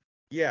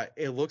 Yeah,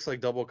 it looks like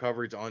double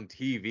coverage on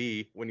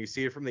TV. When you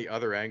see it from the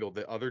other angle,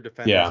 the other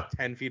defender's Yeah.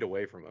 10 feet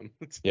away from him.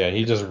 Yeah,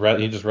 he just read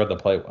the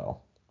play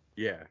well.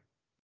 Yeah.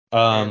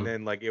 And Um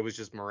then like it was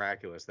just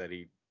miraculous that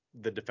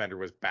the defender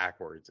was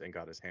backwards and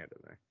got his hand in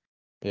there.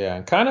 yeah,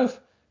 and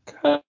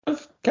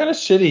Kind of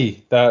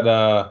shitty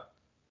that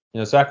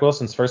Zach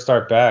Wilson's first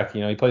start back.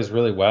 He plays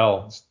really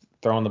well. Just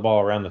throwing the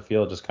ball around the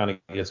field just kind of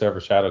gets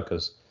overshadowed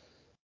because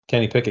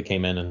Kenny Pickett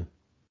came in and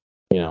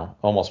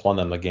almost won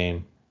them the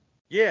game.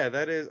 Yeah,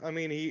 that is. I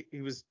mean, he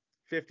was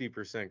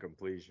 50%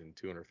 completion,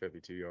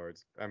 252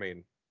 yards. I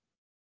mean,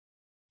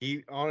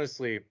 he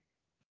honestly,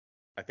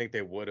 I think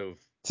they would have.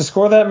 To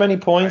score that many I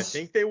points,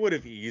 think they would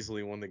have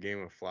easily won the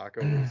game if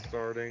Flacco was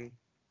starting.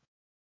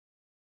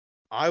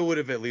 I would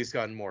have at least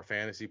gotten more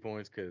fantasy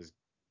points because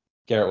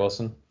Garrett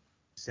Wilson.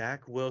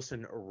 Zach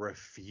Wilson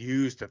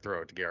refused to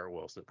throw it to Garrett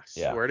Wilson. I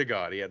Yeah. swear to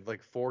God, he had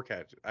like 4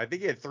 catches. I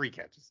think he had 3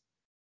 catches.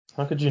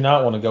 How could you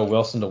not want to go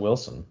Wilson to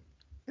Wilson?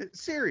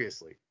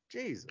 Seriously,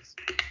 Jesus.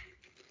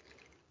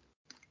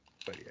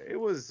 But yeah, it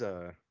was.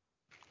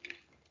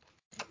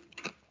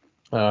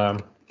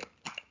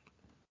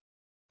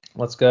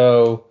 Let's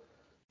go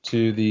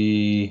to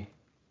the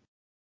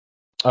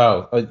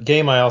a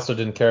game I also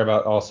didn't care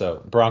about.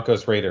 Also,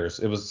 Broncos Raiders.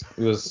 It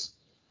was.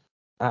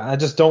 I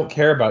just don't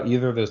care about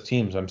either of those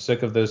teams. I'm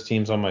sick of those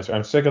teams on my.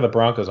 I'm sick of the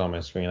Broncos on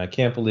my screen. I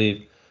can't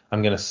believe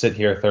I'm gonna sit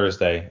here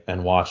Thursday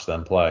and watch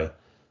them play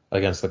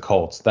against the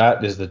Colts.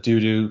 That is the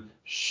doo-doo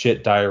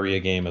shit diarrhea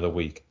game of the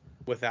week.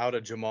 Without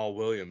a Jamal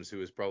Williams,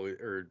 who is probably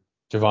or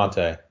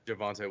Javante.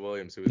 Javonte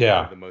Williams, who is Yeah.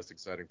 probably the most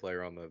exciting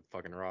player on the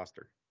fucking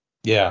roster,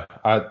 Yeah.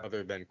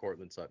 other than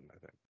Cortland Sutton, I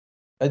think.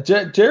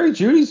 Jerry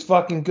Judy's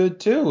fucking good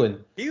too,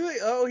 and He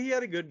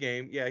had a good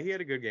game. Yeah, he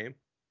had a good game.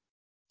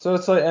 so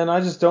it's like, and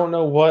I just don't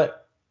know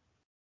what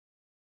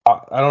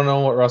I don't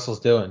know what Russell's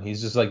doing.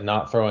 He's just like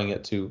not throwing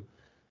it to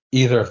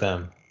either of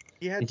them.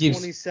 He had He keeps.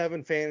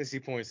 27 fantasy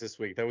points this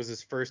week. That was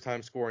his first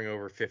time scoring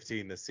over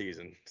 15 this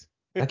season.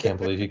 I can't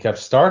believe you kept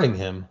starting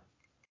him.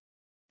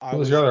 Who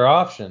was your other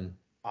option?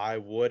 I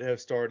would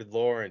have started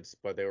Lawrence,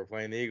 but they were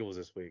playing the Eagles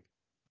this week.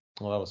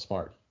 Well, that was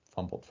smart.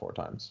 Fumbled 4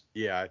 times.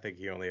 Yeah, I think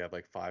he only had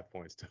like 5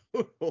 points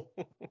total.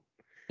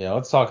 Yeah,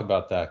 let's talk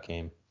about that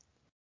game.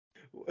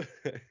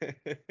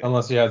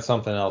 Unless you had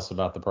something else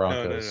about the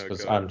Broncos,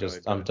 because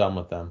I'm done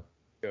with them.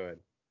 Go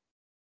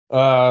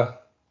ahead.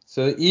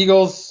 So the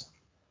Eagles,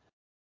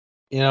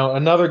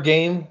 another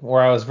game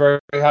where I was very,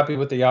 very happy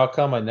with the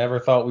outcome. I never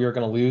thought we were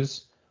going to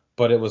lose,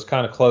 but it was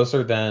kind of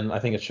closer than I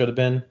think it should have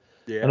been.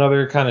 Yeah.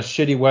 Another kind of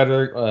shitty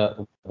weather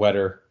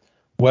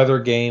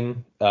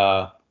game.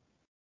 A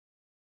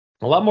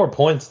lot more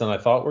points than I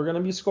thought were going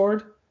to be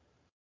scored.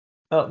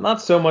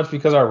 Not so much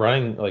because our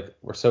running, like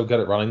we're so good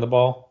at running the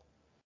ball,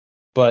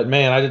 but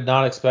man, I did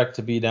not expect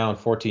to be down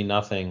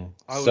 14-0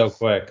 so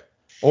quick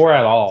or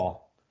at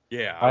all.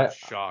 Yeah, I was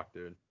shocked,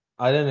 dude.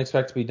 I didn't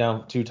expect to be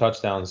down 2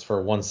 touchdowns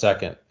for 1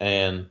 second,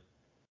 and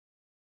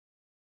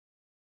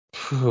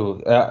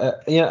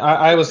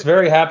I was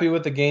very happy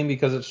with the game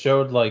because it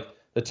showed like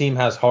the team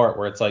has heart.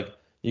 Where it's like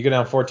you go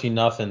down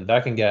 14-0,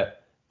 that can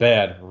get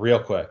bad real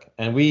quick,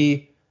 and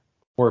we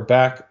were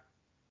back.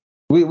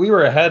 We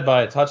were ahead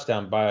by a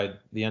touchdown by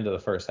the end of the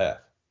first half.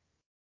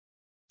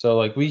 So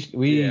like we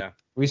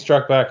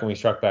struck back and we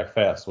struck back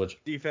fast, which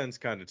defense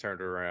kind of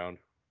turned around.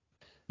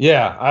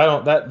 Yeah, I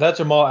don't that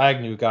Jamal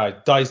Agnew guy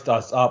diced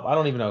us up. I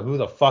don't even know who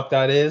the fuck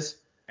that is.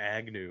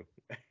 Agnew.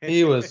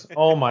 He was,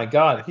 oh my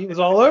God, he was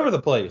all over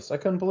the place. I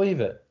couldn't believe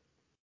it.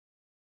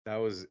 I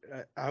was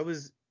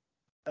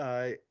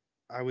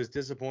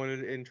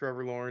disappointed in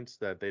Trevor Lawrence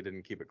that they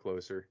didn't keep it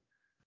closer.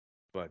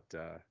 But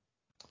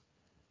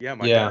yeah,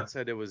 my dad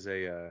said it was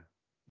a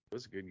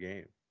good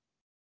game.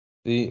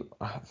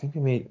 I think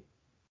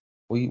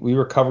we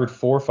recovered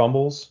 4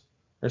 fumbles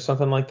or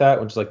something like that,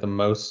 which is like the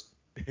most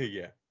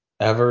Yeah.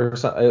 ever.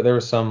 There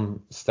was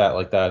some stat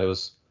like that. It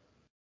was,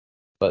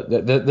 but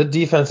the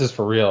defense is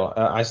for real.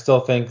 I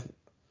still think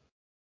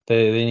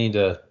they need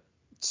to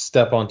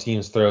step on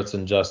teams' throats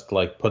and just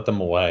like put them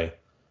away.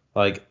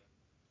 Like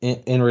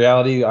in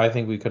reality, I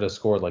think we could have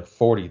scored like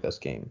 40 this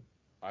game.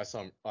 I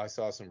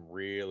saw some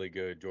really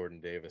good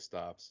Jordan Davis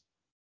stops.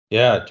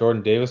 Yeah,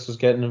 Jordan Davis was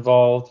getting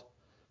involved.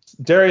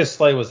 Darius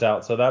Slay was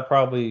out, so that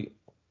probably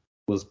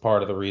was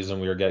part of the reason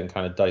we were getting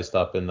kind of diced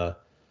up in the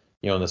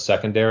in the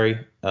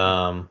secondary.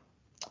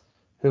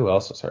 Who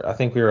else was hurt? I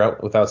think we were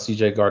out without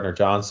C.J.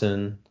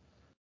 Gardner-Johnson.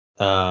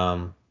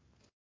 But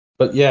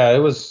yeah, it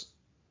was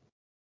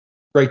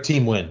great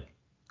team win.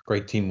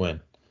 Great team win.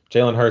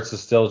 Jalen Hurts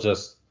is still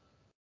just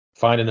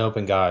finding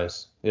open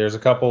guys. There's a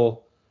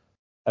couple.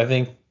 I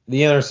think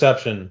the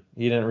interception,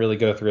 he didn't really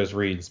go through his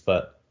reads,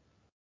 but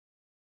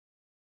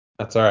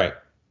that's all right.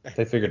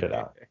 They figured it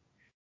out.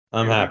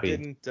 I'm happy.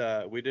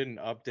 We didn't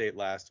update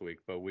last week,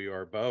 but we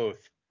are both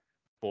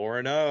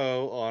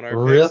 4-0 on our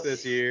Really? picks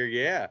this year.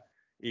 Yeah.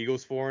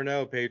 Eagles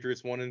 4-0,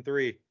 Patriots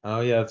 1-3.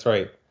 Oh yeah, that's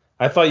right.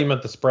 I thought you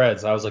meant the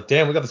spreads. I was like,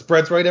 damn, we got the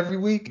spreads right every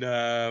week.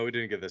 No, we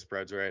didn't get the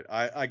spreads right.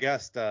 I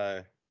guessed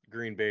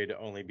Green Bay to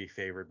only be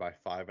favored by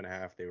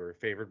 5.5. They were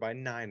favored by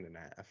 9.5.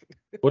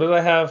 What did I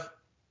have?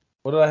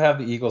 What did I have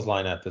the Eagles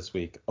line at this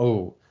week?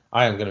 Oh,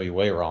 I am gonna be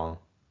way wrong.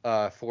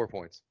 4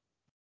 points.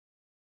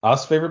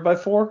 Us favored by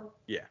 4?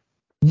 Yeah.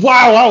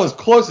 Wow, I was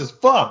close as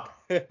fuck.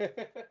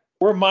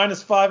 We're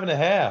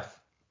 -5.5.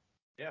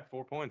 Yeah,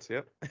 4 points.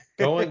 Yep.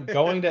 Going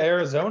to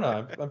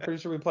Arizona. I'm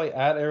pretty sure we play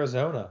at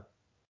Arizona.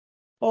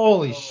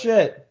 Holy Oh wait.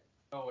 shit.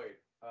 Oh wait.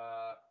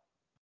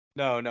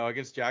 No.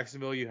 Against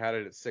Jacksonville, you had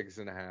it at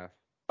 6.5.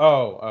 Oh,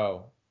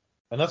 oh.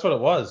 And that's what it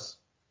was.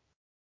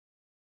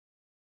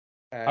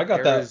 I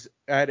got that.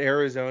 At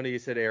Arizona, you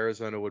said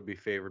Arizona would be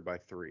favored by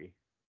 3.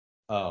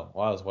 Oh,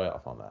 well, I was way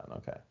off on that.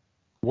 Okay.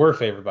 We're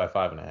favored by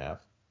 5.5.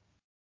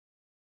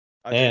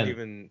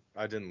 And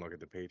I didn't look at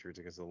the Patriots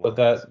against the but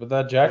Lions,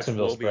 that which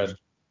Jacksonville will be spread,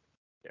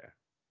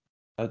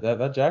 yeah.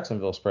 that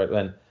Jacksonville spread,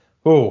 and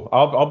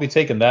I'll be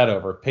taking that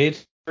over.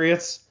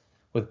 Patriots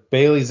with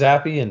Bailey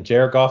Zappi and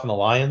Jared Goff and the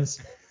Lions.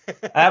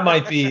 That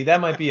might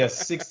be a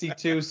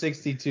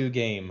 62-62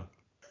 game.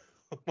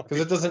 Oh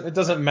Because my it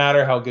doesn't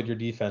matter how good your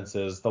defense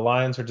is. The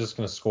Lions are just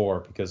going to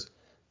score because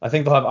I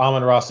think they'll have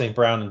Amon-Ra St.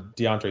 Brown and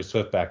DeAndre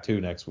Swift back too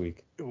next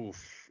week.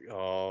 Oof.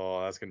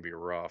 Oh, that's gonna be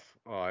rough.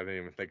 Oh, I didn't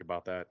even think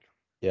about that.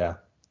 Yeah.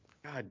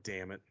 God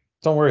damn it.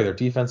 Don't worry, their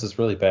defense is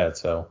really bad,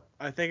 so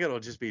I think it'll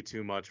just be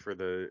too much for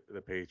the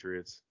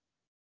Patriots.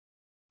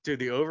 Dude,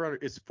 the over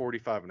is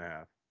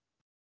 45.5.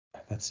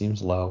 that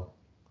seems low.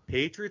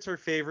 Patriots are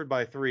favored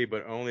by 3,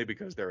 but only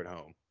because they're at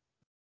home.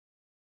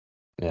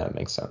 Yeah, it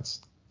makes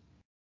sense.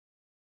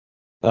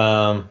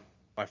 Um,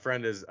 My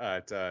friend is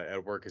at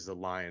work is a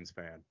Lions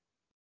fan,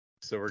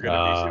 so uh,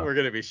 we're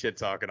gonna be shit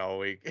talking all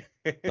week.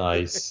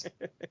 nice.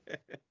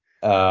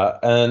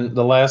 And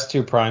the last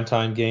two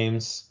primetime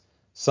games,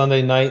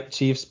 Sunday night,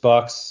 Chiefs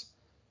Bucks.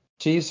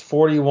 Chiefs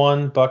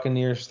 41,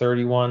 Buccaneers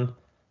 31.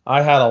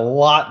 I had a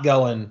lot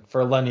going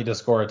for Lenny to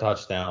score a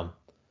touchdown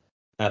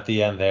at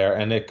the end there,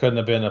 and it couldn't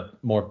have been a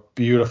more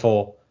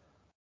beautiful,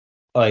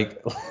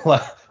 like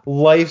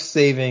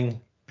life-saving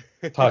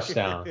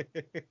touchdown.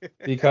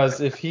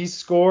 Because if he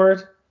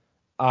scored,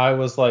 I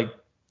was like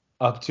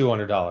up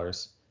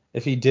 $200.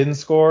 If he didn't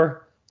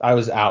score, I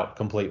was out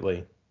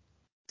completely.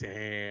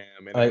 Damn,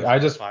 and it Like was I on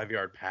a just 5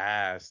 yard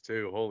pass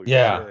too. Holy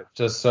yeah, shit.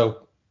 just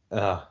so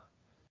uh,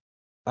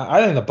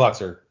 I think the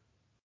Bucks are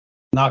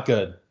not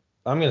good.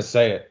 I'm gonna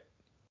say it.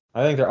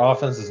 I think their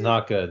offense is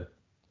not good.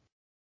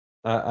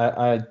 I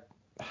I I,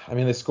 I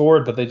mean they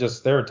scored, but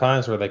there were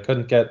times where they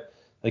couldn't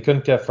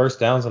get first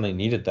downs and they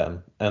needed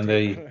them. And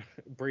Dude, they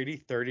Brady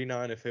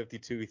 39 of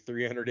 52,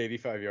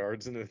 385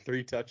 yards and then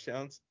 3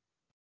 touchdowns.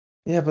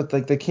 yeah, but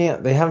like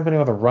they haven't been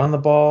able to run the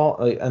ball.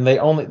 And they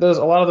only there's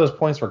a lot of those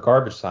points were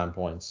garbage time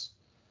points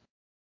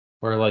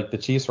where like the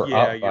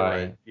Yeah, you're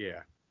right. Yeah.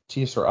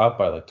 Chiefs were up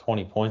by like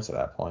 20 points at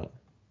that point.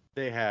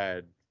 They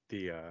had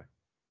the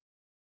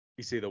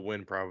you see the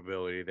win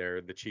probability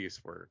there. The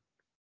Chiefs were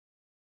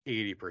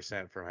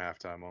 80% from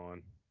halftime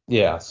on.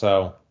 Yeah,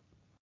 so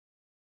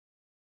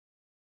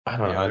I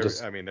don't know. Yeah, I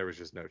just I mean there was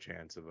just no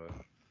chance of a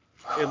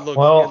it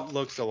well,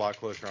 looks a lot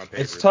closer on it's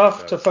paper than it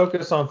tough to does.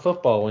 focus on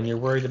football when you're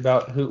worried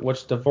about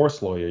which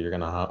divorce lawyer you're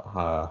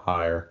gonna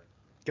hire.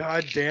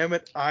 God damn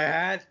it. I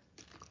had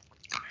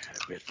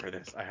a bit for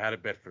this. I had a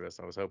bit for this.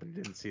 I was hoping you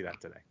didn't see that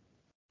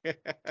today.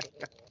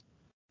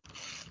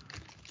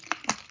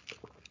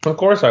 Of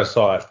course I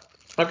saw it.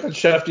 I got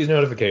Shefty's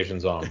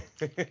notifications on.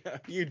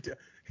 You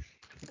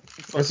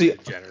I fucking see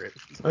degenerate.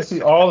 I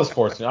see all the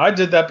sports. I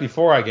did that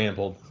before I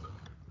gambled.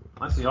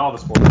 I see all the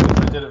sports.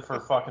 I did it for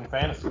fucking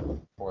fantasy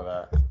before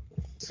that.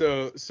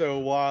 So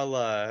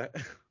while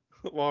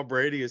while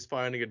Brady is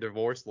finding a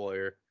divorce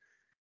lawyer,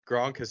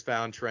 Gronk has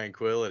found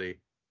tranquility.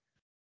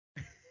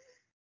 Let's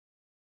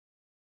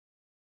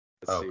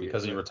Oh, see.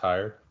 because he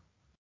retired?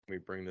 Let me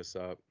bring this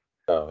up.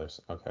 Oh,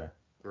 there's okay.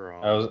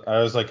 Gronk. I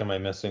was like, am I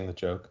missing the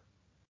joke?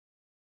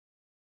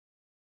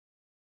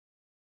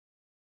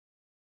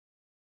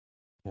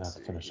 Yeah, I have Let's to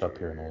see finish up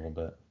here in a here. little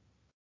bit.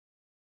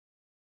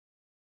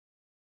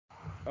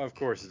 Of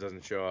course, it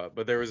doesn't show up,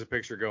 but there was a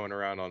picture going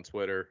around on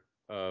Twitter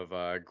of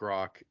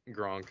Gronk,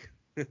 Grok.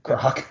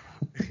 Gronk,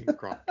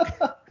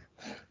 The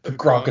of Gronk.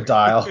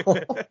 crocodile.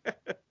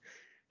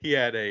 He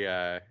had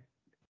an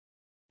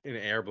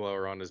air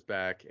blower on his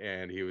back,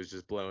 and he was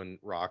just blowing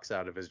rocks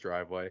out of his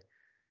driveway.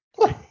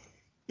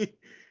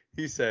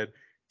 He said,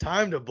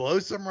 "Time to blow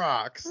some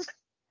rocks."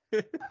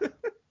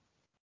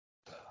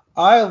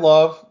 I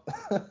love.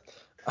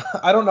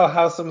 I don't know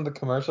how some of the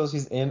commercials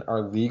he's in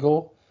are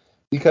legal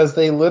because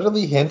they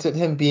literally hint at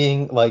him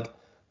being like,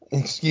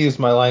 excuse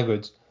my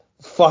language,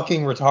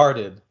 fucking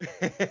retarded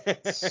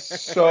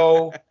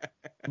so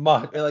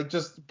much. Like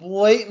just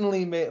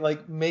blatantly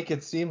make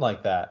it seem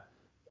like that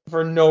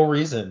for no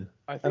reason.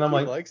 I And think I'm he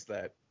like, likes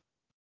that.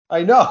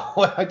 I know,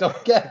 I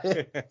don't get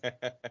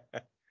it.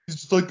 He's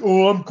just like,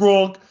 oh, I'm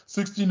Gronk,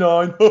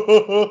 69.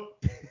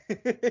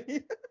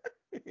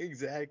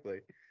 Exactly.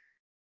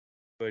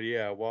 But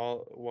yeah,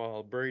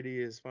 while Brady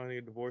is finding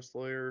a divorce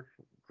lawyer,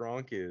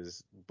 Gronk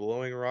is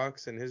blowing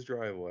rocks in his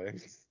driveway.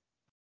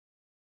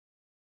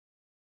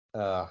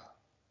 uh,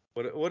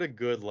 What a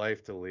good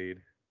life to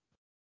lead.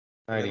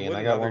 And then Alrighty, and what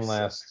I got another one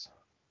last.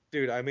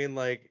 dude, I mean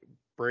like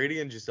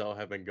Brady and Giselle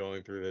have been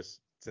going through this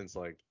since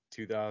like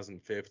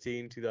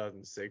 2015,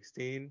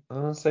 2016. I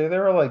was gonna say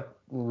there were like This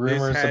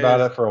rumors about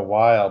has it for a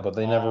while, but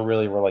they never all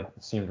really were like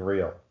seemed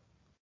real.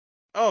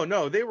 Oh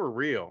no, they were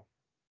real.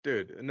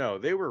 Dude, no,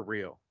 they were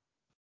real.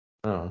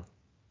 Oh.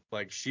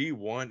 Like she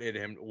wanted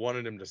him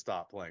to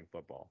stop playing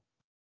football.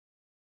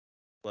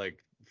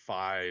 Like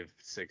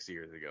 5-6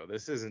 years ago.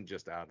 This isn't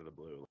just out of the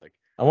blue. Like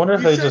I wonder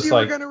if you they said just you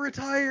were like, gonna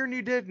retire and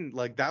you didn't.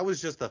 Like that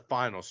was just the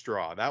final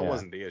straw. That yeah.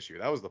 wasn't the issue.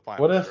 That was the What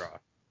final if straw.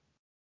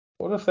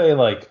 what if they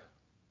like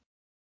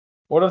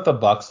what if the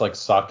Bucks like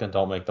suck and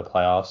don't make the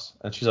playoffs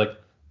and she's like,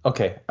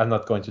 "Okay, I'm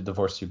not going to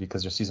divorce you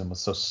because your season was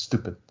so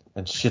stupid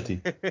and shitty."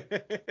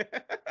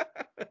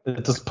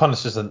 It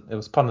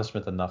was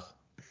punishment enough.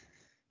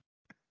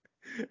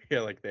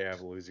 Yeah, like they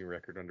have a losing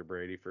record under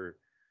Brady for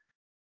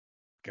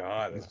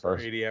God, The has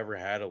first. Brady ever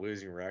had a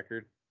losing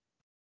record?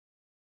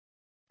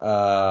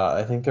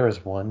 I think there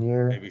was one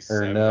year, Maybe or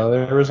 7 no,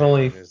 and there was 9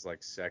 only in his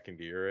like second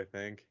year, I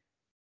think.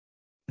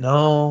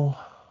 no,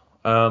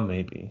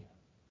 maybe.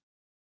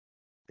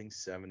 I think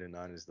 7 and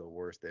 9 is the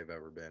worst they've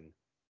ever been.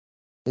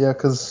 Yeah,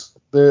 because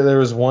there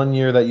was one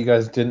year that you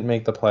guys didn't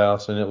make the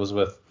playoffs, and it was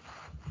with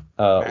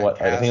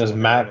Matt I think it was Castle, and they went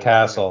Matt 11 and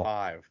Castle.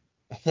 5.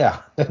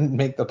 Yeah, didn't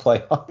make the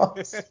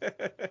playoffs.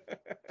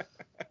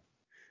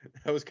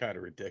 That was kind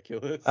of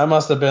ridiculous. That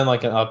must have been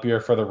like an up year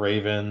for the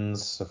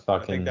Ravens. I think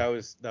Fucking that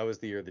was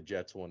the year the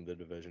Jets won the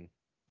division,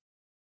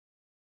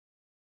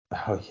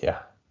 oh yeah,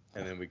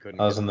 and then we couldn't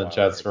that was get the when the wild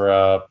Jets card were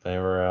spot. up. They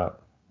were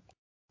up.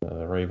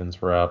 The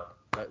Ravens were up.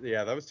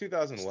 Yeah, that was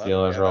 2011. Steelers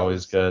Yeah, were that always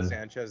was good.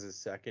 Sanchez's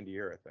second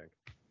year, I think.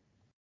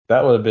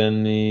 That would have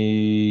been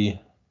the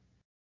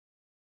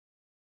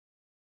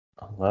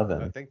I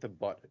 11. think the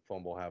butt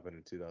fumble happened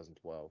in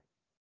 2012.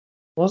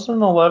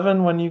 Wasn't it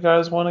 11 when you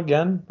guys won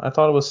again? I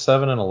thought it was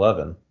 7 and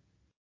 11.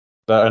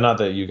 Not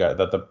that you guys,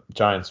 that the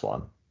Giants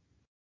won.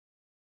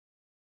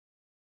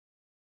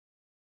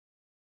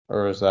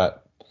 Or is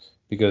that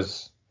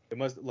because? It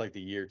must like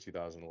the year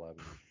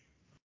 2011.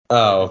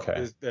 Oh, It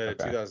okay. was the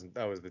Okay. 2000.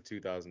 That was the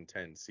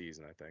 2010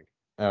 season, I think.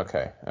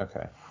 Okay.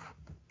 Okay.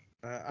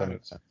 That I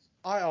makes sense.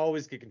 I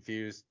always get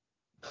confused.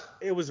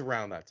 It was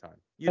around that time.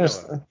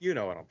 There's You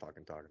know what I'm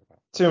fucking talking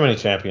too many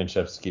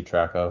championships to keep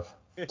track of.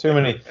 Too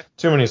about. many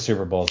too many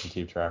Super Bowls to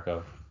keep track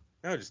of.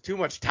 No, just too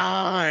much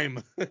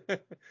time.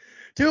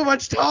 Too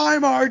much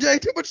time,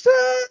 RJ. Too much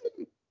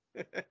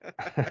time.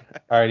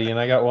 Alrighty, and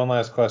I got one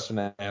last question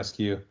to ask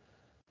you,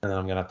 and then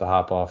I'm gonna have to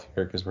hop off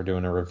here because we're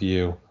doing a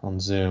review on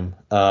Zoom.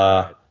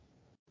 All right.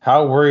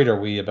 How worried are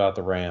we about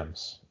the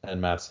Rams and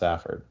Matt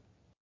Stafford?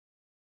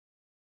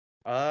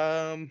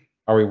 Are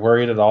we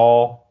worried at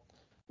all?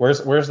 Where's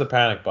the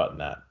panic button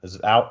at? Is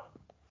it out?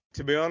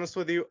 To be honest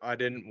with you, I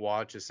didn't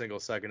watch a single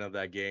second of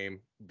that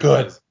game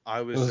Good. because I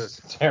It was was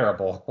just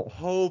terrible.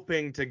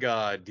 hoping to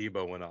God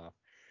Debo went off.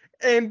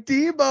 And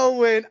Debo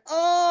went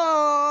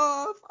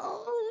off.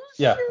 Oh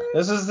Yeah, shit.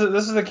 this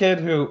is the kid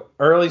who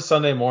early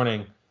Sunday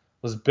morning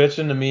was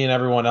bitching to me and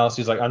everyone else.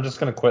 He's like, I'm just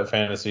gonna quit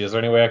fantasy. Is there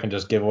any way I can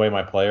just give away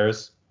my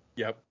players?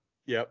 Yep.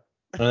 Yep.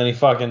 And then he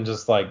fucking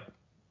just like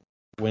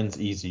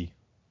wins easy.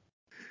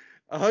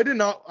 I did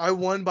not. I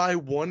won by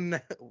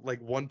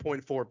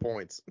 1.4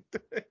 points.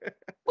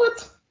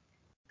 What?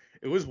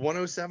 It was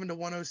 107 to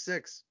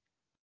 106.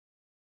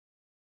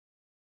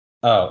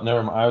 Oh,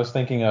 never mind. I was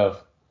thinking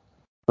of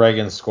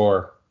Reagan's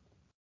score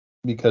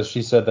because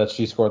she said that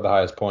she scored the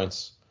highest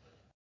points,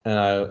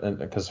 and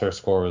because her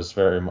score was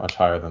very much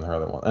higher than her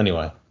other one.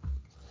 Anyway,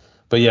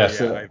 but But yes,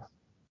 yeah, I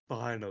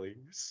finally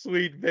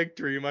sweet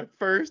victory, my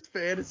first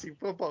fantasy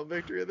football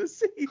victory of the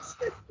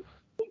season.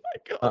 Oh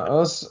my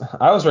god.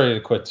 I was ready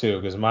to quit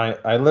too because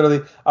I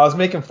was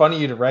making fun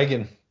of you to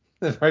Reagan.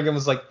 Reagan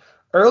was like,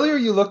 earlier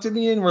you looked at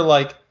me and were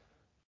like,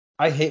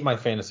 I hate my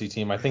fantasy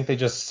team. I think they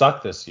just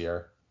suck this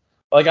year.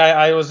 Like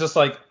I was just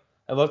like,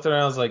 I looked at her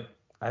and I was like,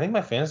 I think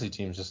my fantasy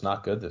team's just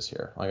not good this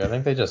year. Like I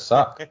think they just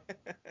suck.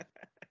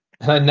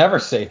 And I never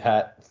say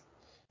that.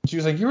 And she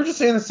was like, you were just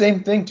saying the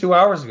same thing 2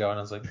 hours ago. And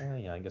I was like,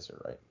 yeah, I guess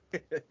you're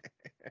right.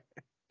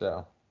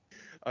 So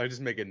I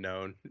just make it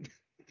known.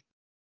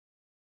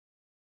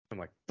 I'm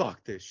like,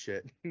 fuck this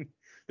shit.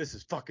 This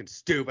is fucking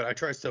stupid. I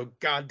try so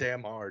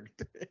goddamn hard.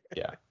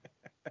 yeah,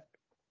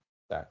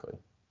 exactly.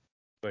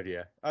 But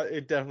yeah,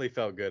 it definitely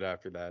felt good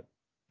after that.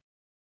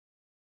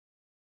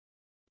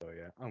 So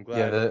yeah, I'm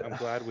Yeah, glad. I'm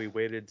glad we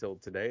waited till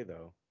today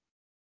though.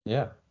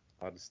 yeah.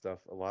 A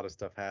lot of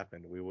stuff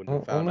happened. We wouldn't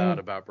have When found out we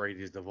about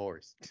Brady's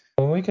divorce.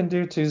 when we can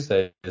do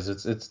Tuesdays,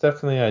 it's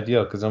definitely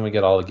ideal because then we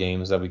get all the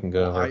games that we can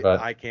go Well, over. But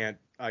I can't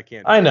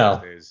do I know,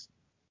 Tuesdays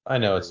I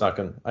know every it's not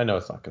week. con I know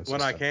it's not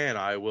When I consistent. can,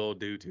 I will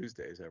do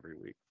Tuesdays every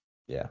week.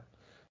 Yeah.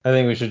 I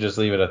think we should just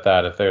leave it at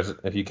that.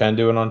 If you can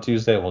do it on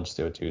Tuesday, we'll just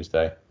do it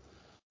Tuesday.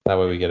 That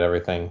way we get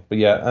everything. But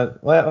yeah,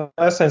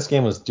 last night's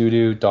game was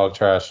doo-doo, dog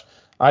trash.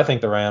 I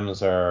think the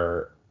Rams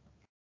are.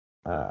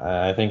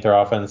 I think their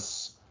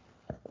offense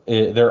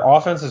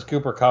is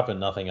Cooper Kupp and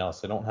nothing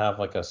else. They don't have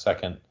like a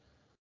second.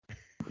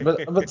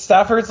 But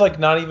Stafford's like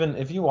not even.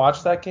 If you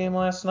watched that game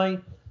last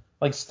night,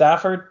 like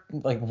Stafford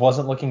like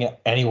wasn't looking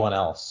at anyone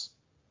else.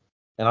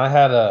 And I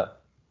had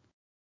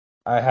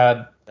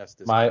That's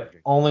my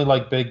discouraging. only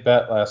like big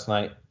bet last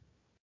night.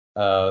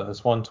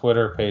 This one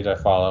Twitter page I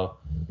follow.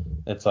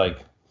 It's like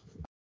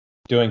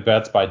doing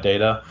bets by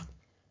data,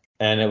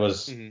 and it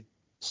was Mhm.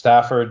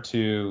 Stafford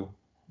to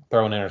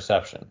throw an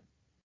interception.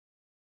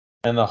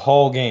 And the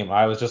whole game,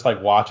 I was just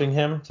like watching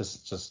him,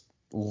 just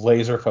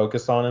laser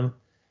focused on him.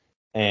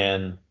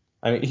 And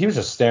I mean, he was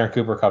just staring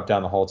Cooper Cup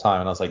down the whole time.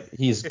 And I was like,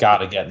 he's got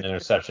to get an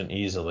interception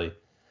easily.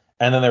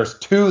 And then there's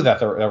two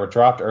that were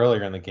dropped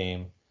earlier in the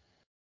game.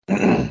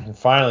 And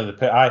finally,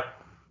 I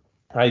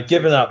had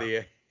given up.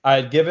 I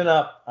had given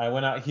up. I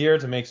went out here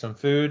to make some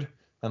food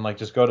and like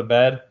just go to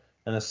bed.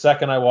 And the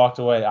second I walked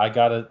away, I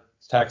got a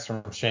text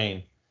from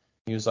Shane.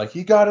 He was like,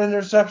 "You got an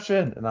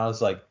interception," and I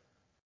was like,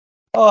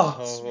 "Oh,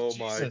 Oh sweet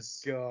my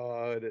Jesus!"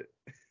 God.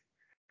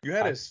 You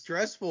had a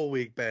stressful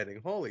week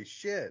betting. Holy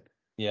shit.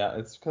 Yeah,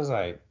 it's because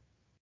I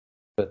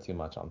bet too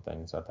much on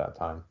things at that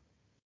time.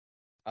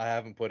 I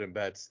haven't put in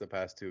bets the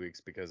past 2 weeks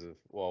because of,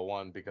 well,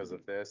 one, because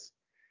of this,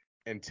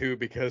 and two,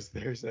 because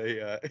there's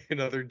a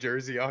another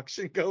jersey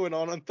auction going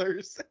on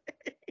Thursday.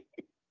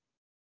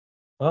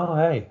 Well,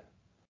 hey,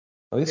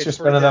 at least you're It's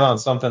for spending that the, on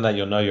something that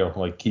you'll know you'll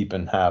like keep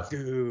and have.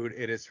 dude,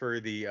 it is for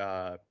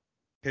the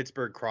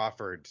Pittsburgh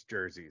Crawford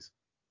jerseys.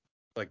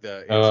 It's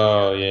the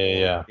Oh, yeah,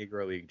 yeah, old yeah.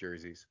 Negro League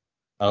jerseys.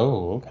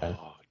 Oh, okay.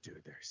 Oh,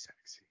 dude, they're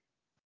sexy.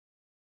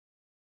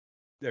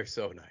 They're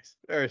so nice.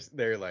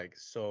 They're like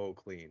so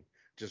clean.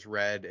 Just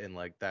red and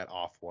like that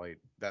off-white,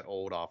 that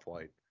old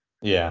off-white.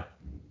 Yeah.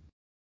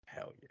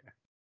 Hell yeah.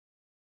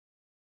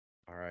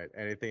 All right.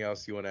 Anything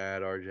else you want to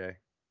add, RJ?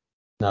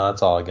 No,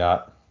 that's all I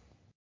got.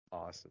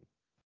 Awesome.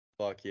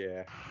 Fuck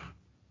yeah.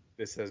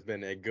 This has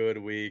been a good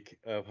week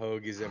of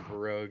hoagies and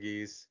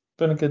pierogies.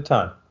 Been a good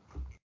time.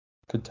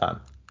 Good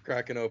time.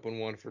 Cracking open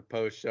one for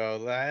post show.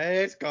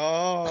 Let's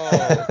go.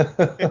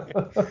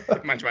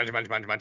 Munch, munch, munch, munch, munch.